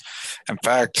 And in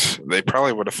fact, they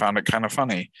probably would have found it kind of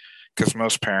funny because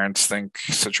most parents think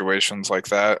situations like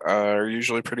that are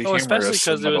usually pretty oh, especially humorous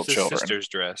because in it was adult his children. sister's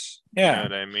dress. You know Yeah.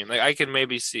 what I mean? Like, I could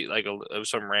maybe see like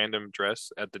some random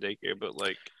dress at the daycare, but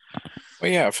like,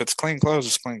 Well, yeah, if it's clean clothes,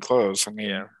 it's clean clothes. I mean,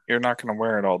 yeah, you're not going to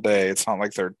wear it all day. It's not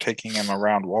like they're taking him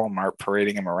around Walmart,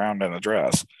 parading him around in a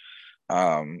dress.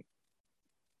 Um,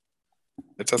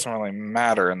 it doesn't really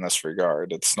matter in this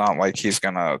regard. It's not like he's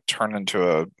going to turn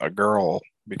into a girl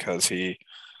because he,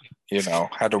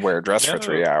 had to wear a dress for no,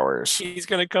 3 hours. he's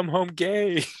gonna come home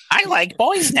gay. I like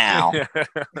boys now.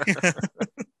 Yeah.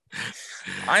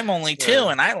 I'm only two Uh,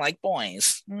 and I like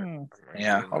boys.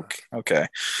 Yeah, okay. Okay.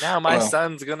 Now my Well,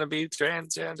 son's gonna be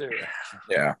transgender.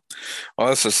 yeah. Well,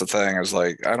 that's just the thing is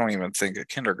like, I don't even think a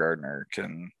kindergartner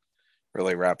can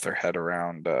really wrap their head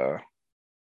around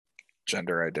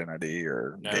gender identity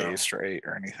or gay, No. straight,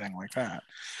 or anything like that.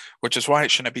 Which is why it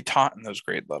shouldn't be taught in those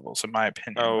grade levels, in my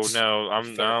opinion. Oh This no,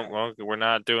 I'm they're not. Well, we're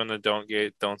not doing the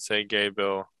don't say gay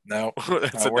bill. no,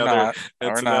 That's no, we're another. not. No,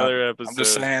 we're That's not. another I'm just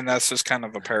episode. saying that's just kind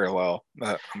of a parallel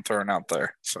that I'm throwing out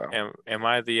there. So Am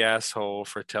I the asshole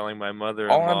for telling my all I'm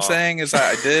mother-in-law? saying is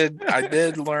that I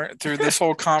did learn through this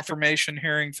whole confirmation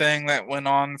hearing thing that went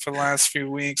on for the last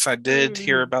few weeks. I did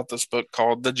hear about this book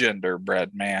called The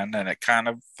Genderbread Man, and it kind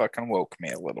of fucking woke me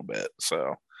a little bit.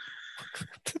 So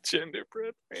The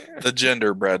genderbread man. The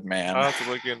Genderbread Man I'll have to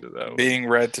look into that one. being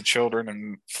read to children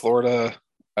in Florida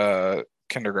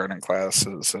kindergarten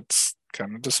classes. It's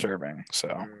kind of disturbing. So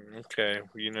Okay,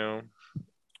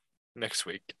 next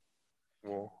week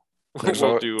we'll there's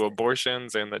we'll a do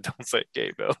abortions and the don't say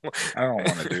gay bill. I don't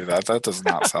want to do that. That does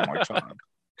not sound like fun.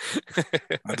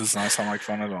 That does not sound like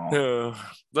fun at all.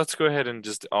 Let's go ahead and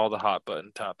just all the hot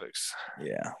button topics.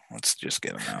 Yeah, let's just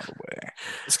get them out of the way.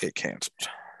 Let's get canceled.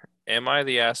 Am I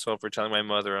the asshole for telling my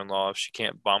mother-in-law if she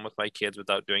can't bond with my kids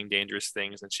without doing dangerous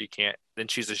things and then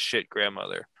she's a shit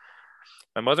grandmother?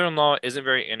 My mother-in-law isn't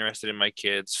very interested in my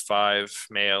kids, 5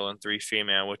 male and 3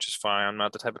 female, which is fine. I'm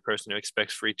not the type of person who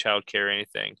expects free childcare or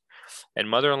anything. And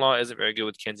mother-in-law isn't very good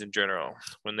with kids in general.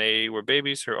 When they were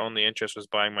babies, her only interest was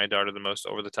buying my daughter the most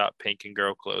over-the-top pink and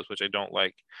girl clothes, which I don't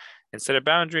like. And set a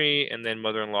boundary, and then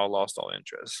mother-in-law lost all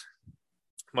interest.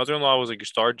 Mother-in-law was a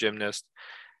star gymnast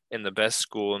in the best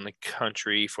school in the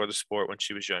country for the sport when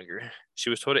she was younger. She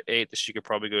was told at 8 that she could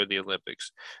probably go to the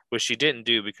Olympics, which she didn't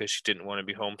do because she didn't want to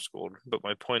be homeschooled. But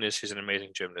my point is, she's an amazing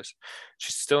gymnast.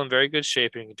 She's still in very good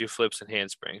shape and can do flips and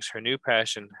handsprings. Her new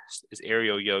passion is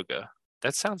aerial yoga.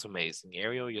 That sounds amazing.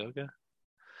 Aerial yoga?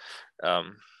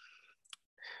 Um,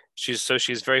 she's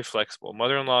very flexible.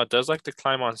 Mother-in-law does like to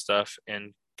climb on stuff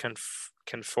and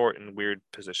contort in weird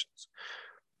positions.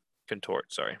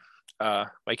 Contort, sorry.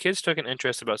 My kids took an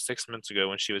interest about 6 months ago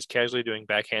when she was casually doing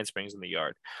back handsprings in the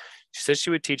yard. She said she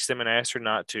would teach them, and I asked her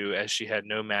not to as she had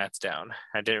no mats down.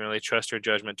 I didn't really trust her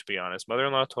judgment, to be honest.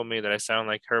 Mother-in-law told me that I sound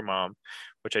like her mom,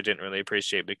 which I didn't really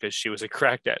appreciate because she was a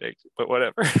crack addict, but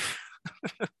whatever.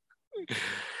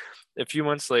 A few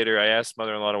months later, I asked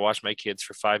mother-in-law to watch my kids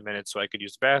for 5 minutes so I could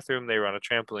use the bathroom. They were on a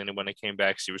trampoline, and when I came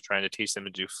back, she was trying to teach them to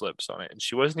do flips on it. And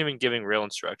she wasn't even giving real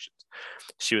instructions.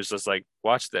 She was just like,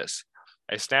 watch this.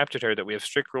 I snapped at her that we have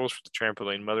strict rules for the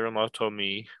trampoline. Mother-in-law told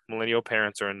me millennial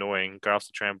parents are annoying, got off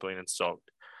the trampoline and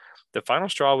sulked. The final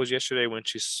straw was yesterday when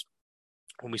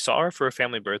we saw her for a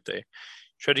family birthday.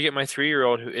 Tried to get my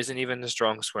 3-year-old, who isn't even a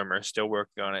strong swimmer, still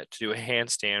working on it, to do a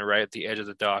handstand right at the edge of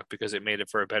the dock because it made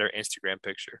it for a better Instagram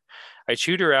picture. I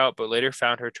chewed her out, but later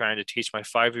found her trying to teach my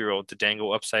 5-year-old to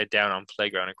dangle upside down on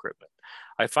playground equipment.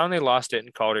 I finally lost it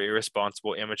and called her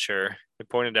irresponsible, immature, and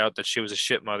pointed out that she was a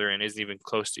shit mother and isn't even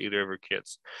close to either of her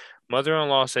kids.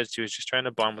 Mother-in-law said she was just trying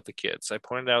to bond with the kids. I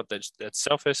pointed out that that's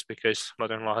selfish because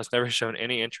mother-in-law has never shown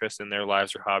any interest in their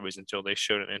lives or hobbies until they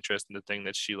showed an interest in the thing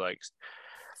that she likes.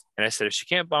 And I said, if she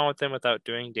can't bond with them without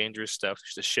doing dangerous stuff,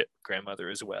 she's a shit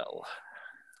grandmother as well.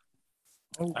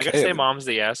 I gotta Okay, say, mom's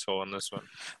the asshole in this one.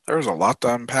 there was a lot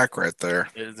to unpack right there.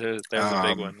 There's a big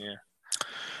Um, one, yeah.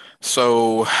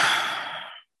 so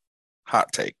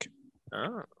hot take.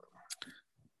 Oh,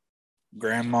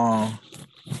 Grandma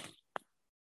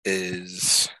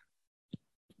is,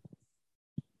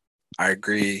 I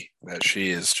agree that she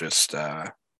is just,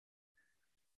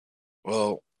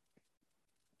 well,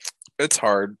 it's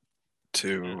hard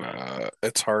to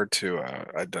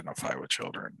identify with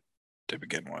children to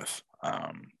begin with,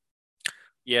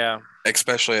 yeah.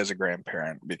 especially as a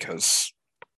grandparent because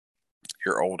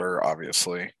you're older,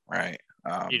 obviously, right?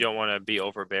 You don't want to be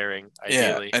overbearing.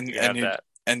 Yeah, Ideally, and you have that.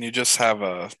 you just have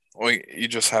a well, you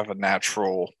just have a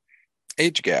natural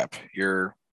age gap.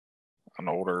 You're an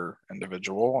older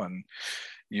individual, and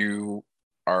you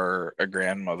are a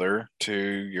grandmother to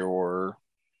your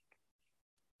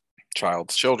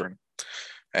child's children.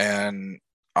 And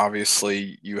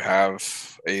obviously, you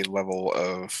have a level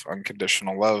of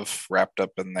unconditional love wrapped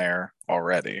up in there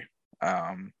already.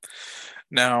 Um,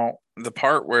 Now, the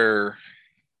part where,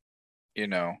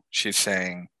 she's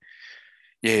saying,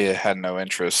 yeah, had no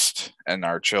interest in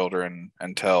our children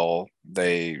until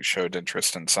they showed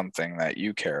interest in something that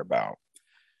you care about.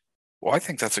 Well, I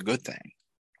think that's a good thing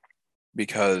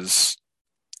because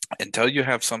until you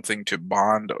have something to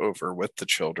bond over with the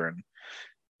children,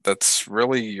 that's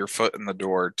really your foot in the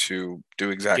door to do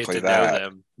Get exactly to know that,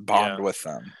 them. bond Yeah. with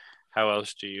them. How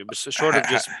else do you? But short of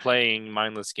Ha- just ha- playing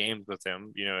mindless games with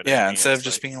them, you know what I yeah, mean? instead of It's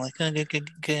just like, being like, oh, good,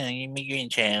 good, good, you make your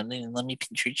child and let me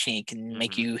pinch your cheek and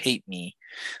make mhm. you hate me.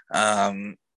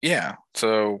 Yeah,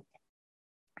 so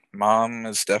mom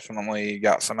has definitely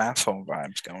got some asshole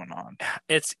vibes going on.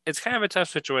 It's kind of a tough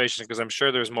situation because I'm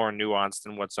sure there's more nuance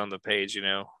than what's on the page, you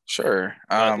know. Sure.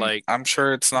 But like, I'm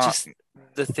sure it's not. just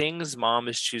the things mom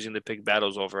is choosing to pick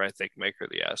battles over, I think, make her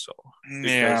the asshole.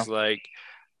 Yeah, Because like,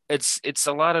 it's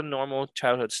a lot of normal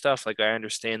childhood stuff. Like, I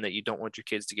understand that you don't want your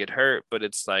kids to get hurt, but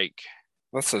it's like,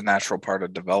 that's a natural part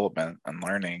of development and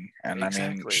learning. And I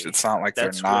mean, exactly. it's not like they're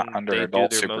That's not when under they do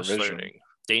adult their most supervision. learning.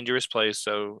 Dangerous place,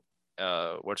 so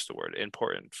what's the word?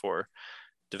 Important for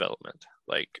development.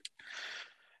 Like,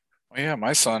 Well, yeah,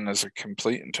 my son is a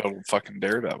complete and total fucking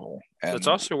daredevil. that's And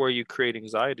also where you create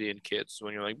anxiety in kids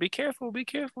when you're like, be careful,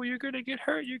 you're gonna get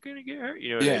hurt, you're gonna get hurt. You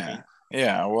know what I yeah, mean?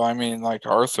 yeah. Well, I mean, like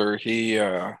Arthur, he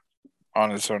on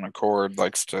his own accord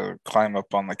likes to climb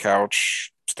up on the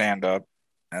couch, stand up,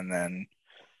 and then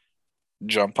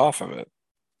jump off of it.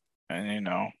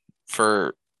 And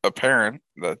for a parent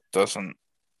that doesn't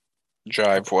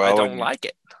jive I well, don't and like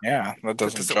it. yeah, that That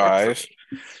doesn't doesn't work for jive.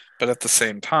 me. But at the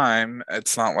same time,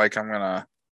 it's not like I'm gonna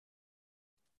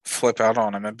flip out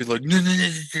on him and be like, "No, no,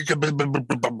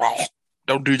 no,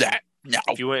 don't do that." No.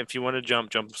 If you want to jump,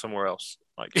 jump somewhere else.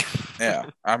 Like, Yeah.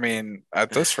 I mean,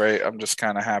 at this rate, I'm just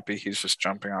kind of happy he's just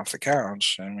jumping off the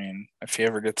couch. I mean, if he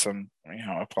ever gets him,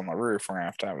 up on the roof, we're gonna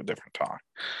have to have a different talk.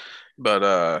 But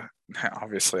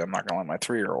obviously I'm not gonna let my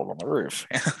 3-year-old on the roof.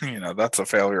 That's a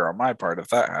failure on my part if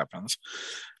that happens.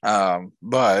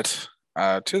 But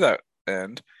to that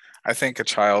end, I think a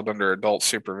child under adult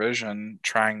supervision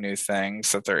trying new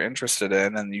things that they're interested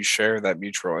in, and you share that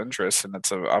mutual interest, and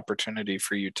it's an opportunity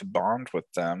for you to bond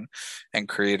with them and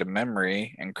create a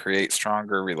memory and create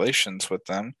stronger relations with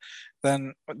them,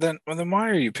 then why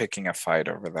are you picking a fight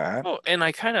over that? oh, and I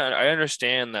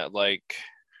understand that like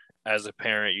as a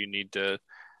parent you need to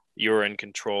you're in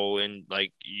control and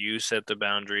like you set the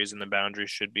boundaries and the boundaries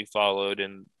should be followed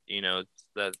and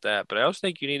that but I also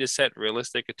think you need to set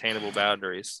realistic attainable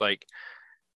boundaries. Like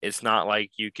it's not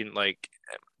like you can like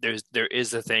there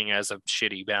is a thing as a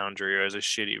shitty boundary or as a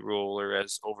shitty rule or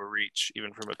as overreach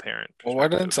even from a parent Well,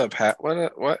 what perspective. ends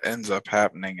up what ends up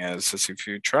happening is if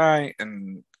you try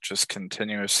and just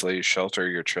continuously shelter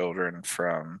your children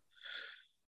from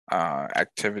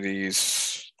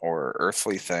activities or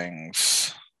earthly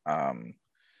things, um,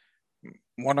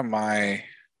 one of my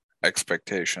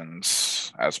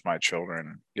expectations as my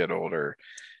children get older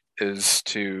is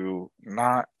to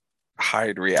not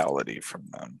hide reality from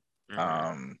them. Mm-hmm.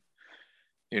 Um,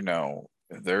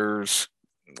 there's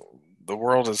the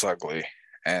world is ugly,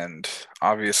 and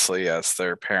obviously, as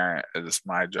their parent, it is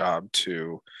my job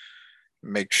to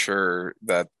make sure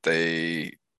that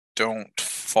they don't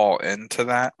fall into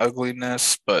that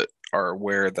ugliness, but are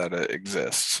aware that it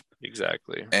exists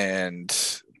Exactly.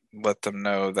 and let them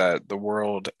know that the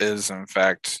world is, in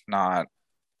fact, not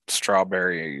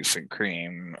strawberries and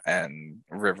cream and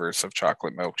rivers of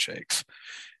chocolate milkshakes.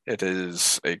 It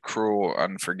is a cruel,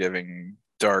 unforgiving,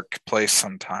 dark place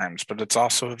sometimes, but it's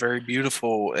also a very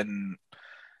beautiful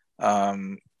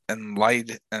um,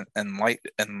 light and light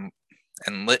and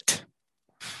lit.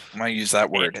 I'm gonna use that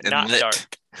word. And not lit.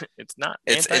 dark. It's not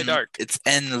anti-dark. It's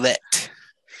lit.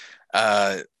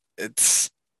 Uh, it's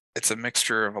a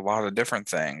mixture of a lot of different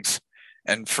things,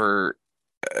 and for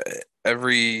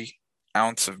every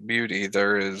ounce of beauty,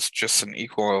 there is just an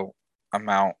equal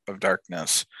amount of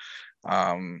darkness.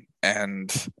 And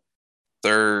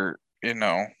they're,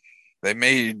 they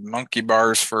made monkey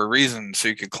bars for a reason, so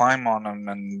you could climb on them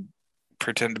and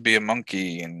pretend to be a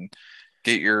monkey and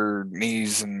get your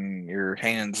knees and your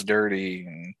hands dirty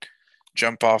and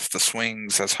jump off the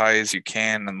swings as high as you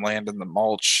can and land in the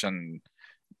mulch and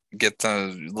get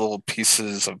the little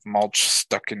pieces of mulch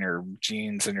stuck in your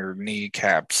jeans and your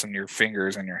kneecaps and your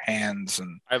fingers and your hands.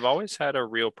 And I've always had a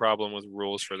real problem with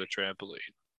rules for the trampoline.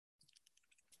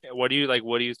 What do you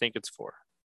think it's for?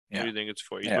 Yeah. What do you think it's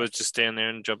for? You're supposed to just stand there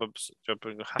and jump up.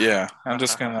 Yeah, I'm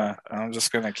just gonna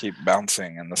keep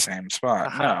bouncing in the same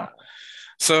spot. No.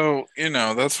 So,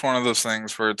 that's one of those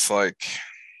things where it's like,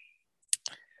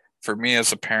 for me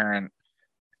as a parent,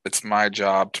 it's my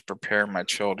job to prepare my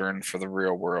children for the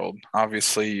real world.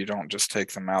 Obviously, you don't just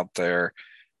take them out there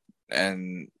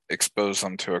and expose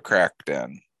them to a crack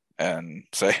den and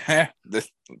say,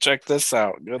 check this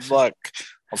out. Good luck.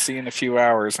 I'll see you in a few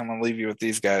hours. I'm going to leave you with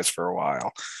these guys for a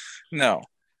while. No,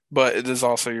 but it is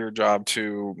also your job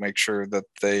to make sure that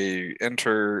they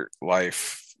enter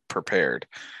life prepared.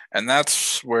 And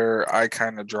that's where I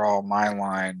kind of draw my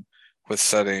line with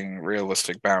setting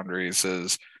realistic boundaries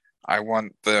is I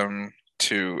want them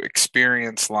to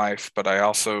experience life, but I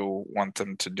also want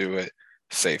them to do it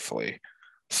safely.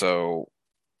 So,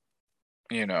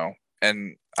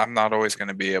 and I'm not always going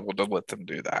to be able to let them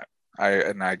do that.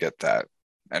 I get that.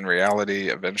 In reality,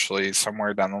 eventually,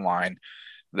 somewhere down the line,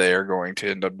 they are going to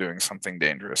end up doing something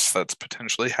dangerous that's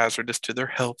potentially hazardous to their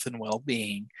health and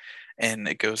well-being. And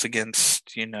it goes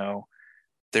against,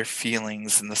 their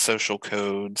feelings and the social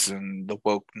codes and the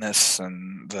wokeness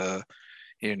and the,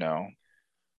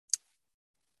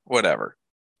 whatever.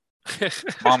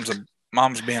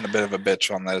 Mom's being a bit of a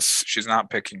bitch on this. She's not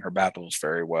picking her battles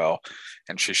very well,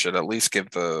 and she should at least give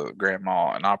the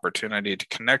grandma an opportunity to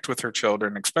connect with her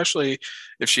children, especially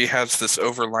if she has this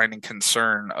overlining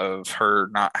concern of her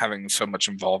not having so much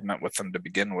involvement with them to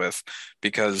begin with,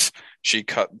 because she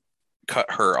cut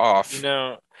her off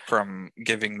from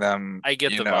giving them, I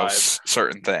get the vibe.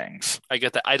 Certain things. I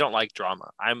get that. I don't like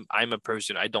drama. I'm a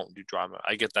person. I don't do drama.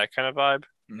 I get that kind of vibe.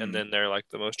 Mm-hmm. And then they're like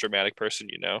the most dramatic person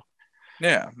you know.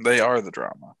 Yeah, they are the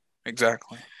drama.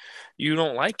 Exactly. You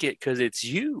don't like it because it's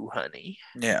you, honey.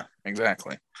 Yeah,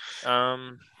 exactly.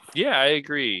 Yeah, I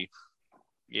agree.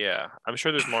 Yeah, I'm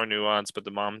sure there's more nuance, but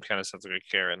the mom kind of sounds like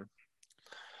a Karen.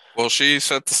 Well, she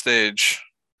set the stage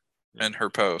in her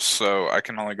post, so I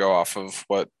can only go off of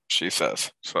what she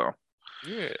says. So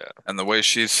yeah, and the way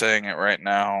she's saying it right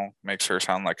now makes her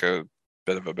sound like a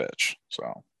bit of a bitch.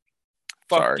 So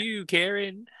fuck you,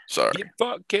 Karen. Sorry.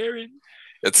 Fuck Karen.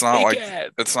 It's not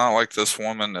like this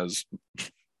woman is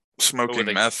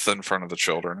smoking meth in front of the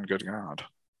children. Good God.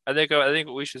 I think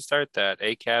we should start that.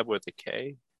 ACAB with a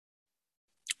K.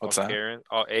 What's that? Karen.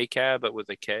 All ACAB, but with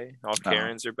a K. All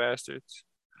Karens are bastards.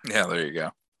 Yeah, there you go.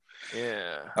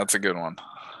 Yeah. That's a good one.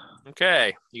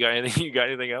 Okay. You got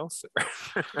anything else?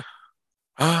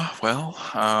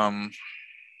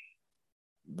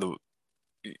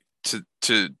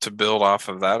 To build off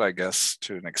of that, I guess,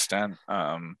 to an extent,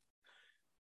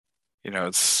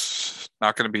 it's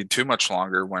not going to be too much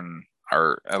longer when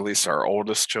at least our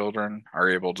oldest children are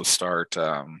able to start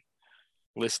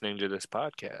listening to this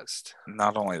podcast.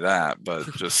 Not only that,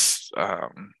 but just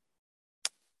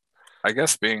I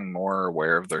guess being more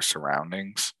aware of their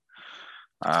surroundings.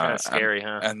 It's kind of scary,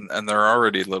 huh? And they're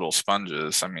already little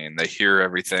sponges. I mean, they hear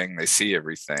everything, they see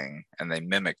everything, and they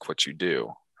mimic what you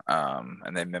do.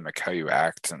 And they mimic how you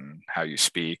act and how you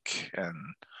speak and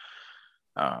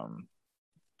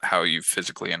how you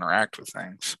physically interact with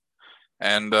things.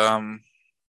 And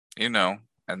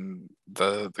and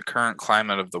the current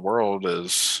climate of the world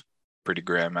is pretty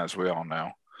grim, as we all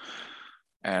know.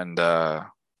 And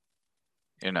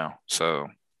so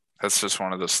that's just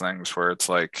one of those things where it's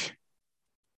like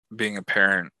being a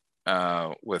parent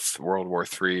with World War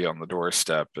III on the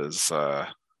doorstep is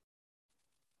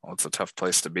it's a tough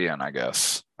place to be in, I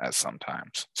guess, as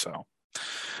sometimes. So,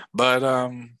 but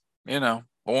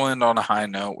we'll end on a high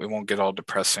note. We won't get all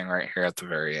depressing right here at the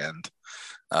very end.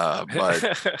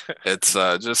 But it's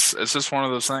just one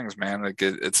of those things, man.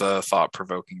 It's a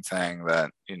thought-provoking thing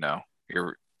that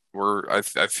I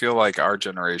feel like our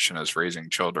generation is raising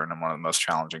children in one of the most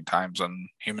challenging times in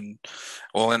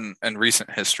recent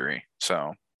history.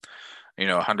 So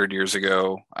 100 years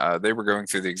ago, they were going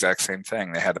through the exact same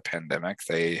thing. They had a pandemic,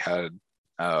 they had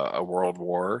a world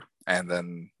war, and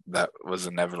then that was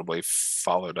inevitably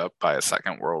followed up by a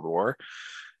second world war,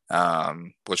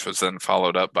 which was then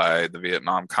followed up by the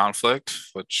Vietnam conflict,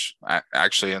 which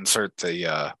actually insert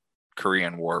the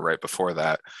Korean War right before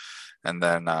that, and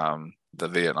then the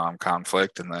Vietnam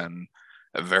conflict, and then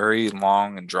a very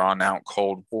long and drawn out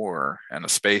Cold War and a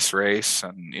space race.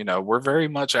 And, we're very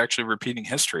much actually repeating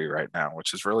history right now,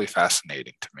 which is really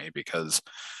fascinating to me because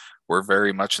we're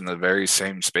very much in the very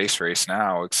same space race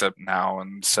now, except now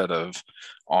instead of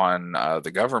on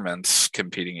the governments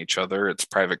competing each other, it's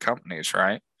private companies,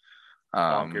 right?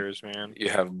 Bonkers, man. You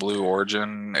have Blue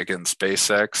Origin against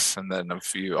SpaceX, and then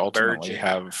if you ultimately Virgin.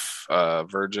 have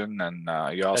Virgin, and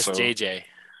you That's also JJ.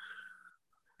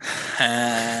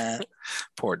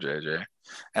 poor JJ.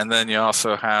 And then you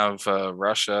also have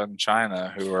Russia and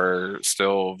China, who are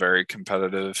still very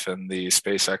competitive in the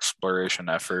space exploration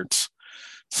efforts.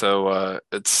 So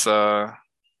it's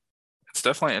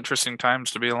definitely interesting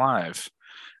times to be alive.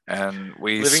 And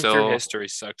we Living through still, history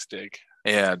sucks, Dick.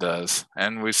 yeah, it does.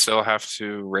 And we still have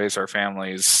to raise our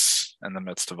families in the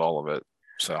midst of all of it.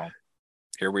 So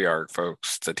here we are,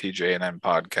 folks, the TJ&M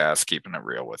podcast, keeping it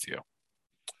real with you.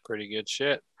 Pretty good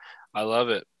shit. I love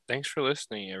it. Thanks for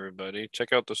listening, everybody.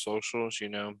 Check out the socials.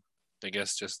 I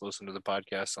guess just listen to the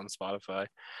podcast on Spotify.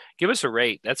 Give us a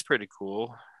rate. That's pretty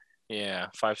cool. Yeah,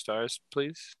 5 stars,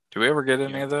 please. Do we ever get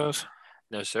any Yeah. of those?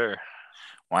 No, sir.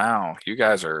 Wow, you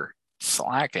guys are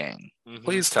slacking. Mm-hmm.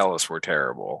 Please tell us we're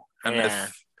terrible. And Yeah.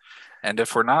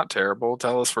 if we're not terrible,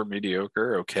 tell us we're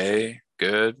mediocre, okay,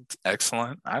 good,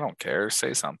 excellent. I don't care.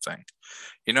 Say something.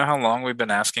 You know how long we've been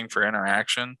asking for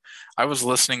interaction? I was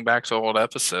listening back to old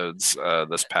episodes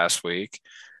this past week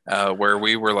where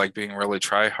we were like being really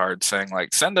try hard, saying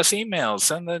like, send us emails,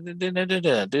 send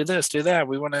do this, do that.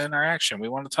 We want an interaction. We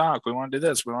want to talk. We want to do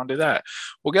this. We want to do that.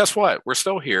 Well, guess what? We're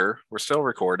still here. We're still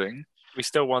recording. We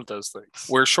still want those things.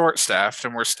 We're short staffed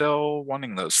and we're still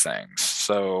wanting those things.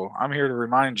 So I'm here to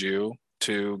remind you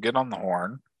to get on the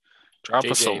horn, drop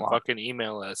us a JJ, line, fucking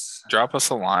email us. drop us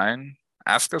a line,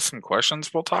 ask us some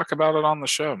questions. We'll talk about it on the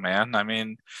show, man. I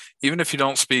mean, even if you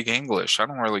don't speak English, I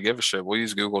don't really give a shit. We'll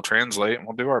use Google Translate and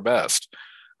we'll do our best.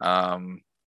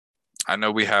 I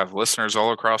know we have listeners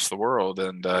all across the world,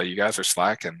 and you guys are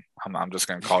slacking. I'm just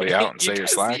going to call you out and say you're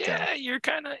slacking. Yeah, you're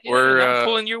kind of We're not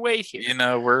pulling your weight here.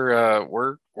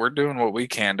 We're doing what we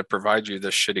can to provide you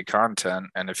this shitty content,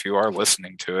 and if you are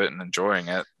listening to it and enjoying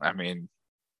it, I mean,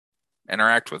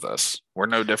 interact with us. We're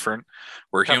no different.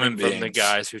 We're Coming human beings. from the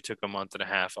guys who took a month and a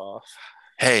half off.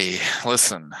 Hey,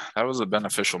 listen, that was a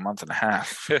beneficial month and a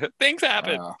half. Things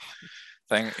happen.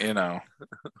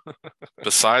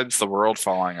 Besides the world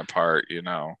falling apart,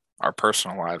 our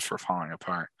personal lives were falling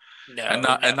apart. No,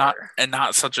 and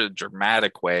not such a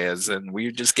dramatic way as in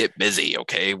we just get busy,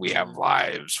 okay? We have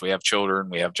lives, we have children,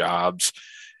 we have jobs.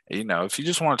 If you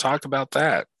just want to talk about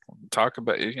that, talk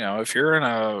about, if you're in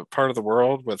a part of the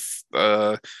world with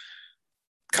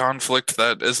conflict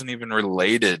that isn't even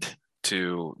related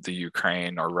to the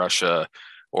Ukraine or Russia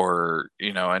or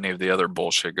any of the other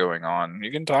bullshit going on,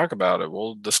 you can talk about it.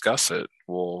 We'll discuss it,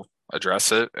 we'll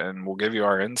address it, and we'll give you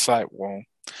our insight.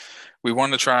 We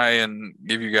want to try and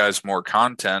give you guys more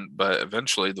content, but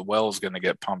eventually the well is going to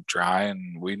get pumped dry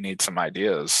and we need some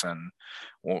ideas. And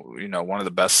one of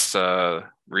the best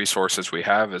resources we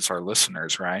have is our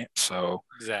listeners, right? So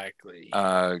exactly,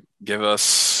 give us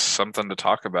something to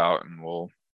talk about and we'll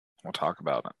talk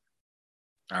about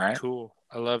it. All right, cool.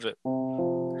 I love it.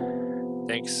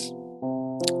 Thanks.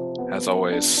 As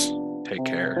always, take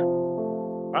care.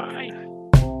 Bye.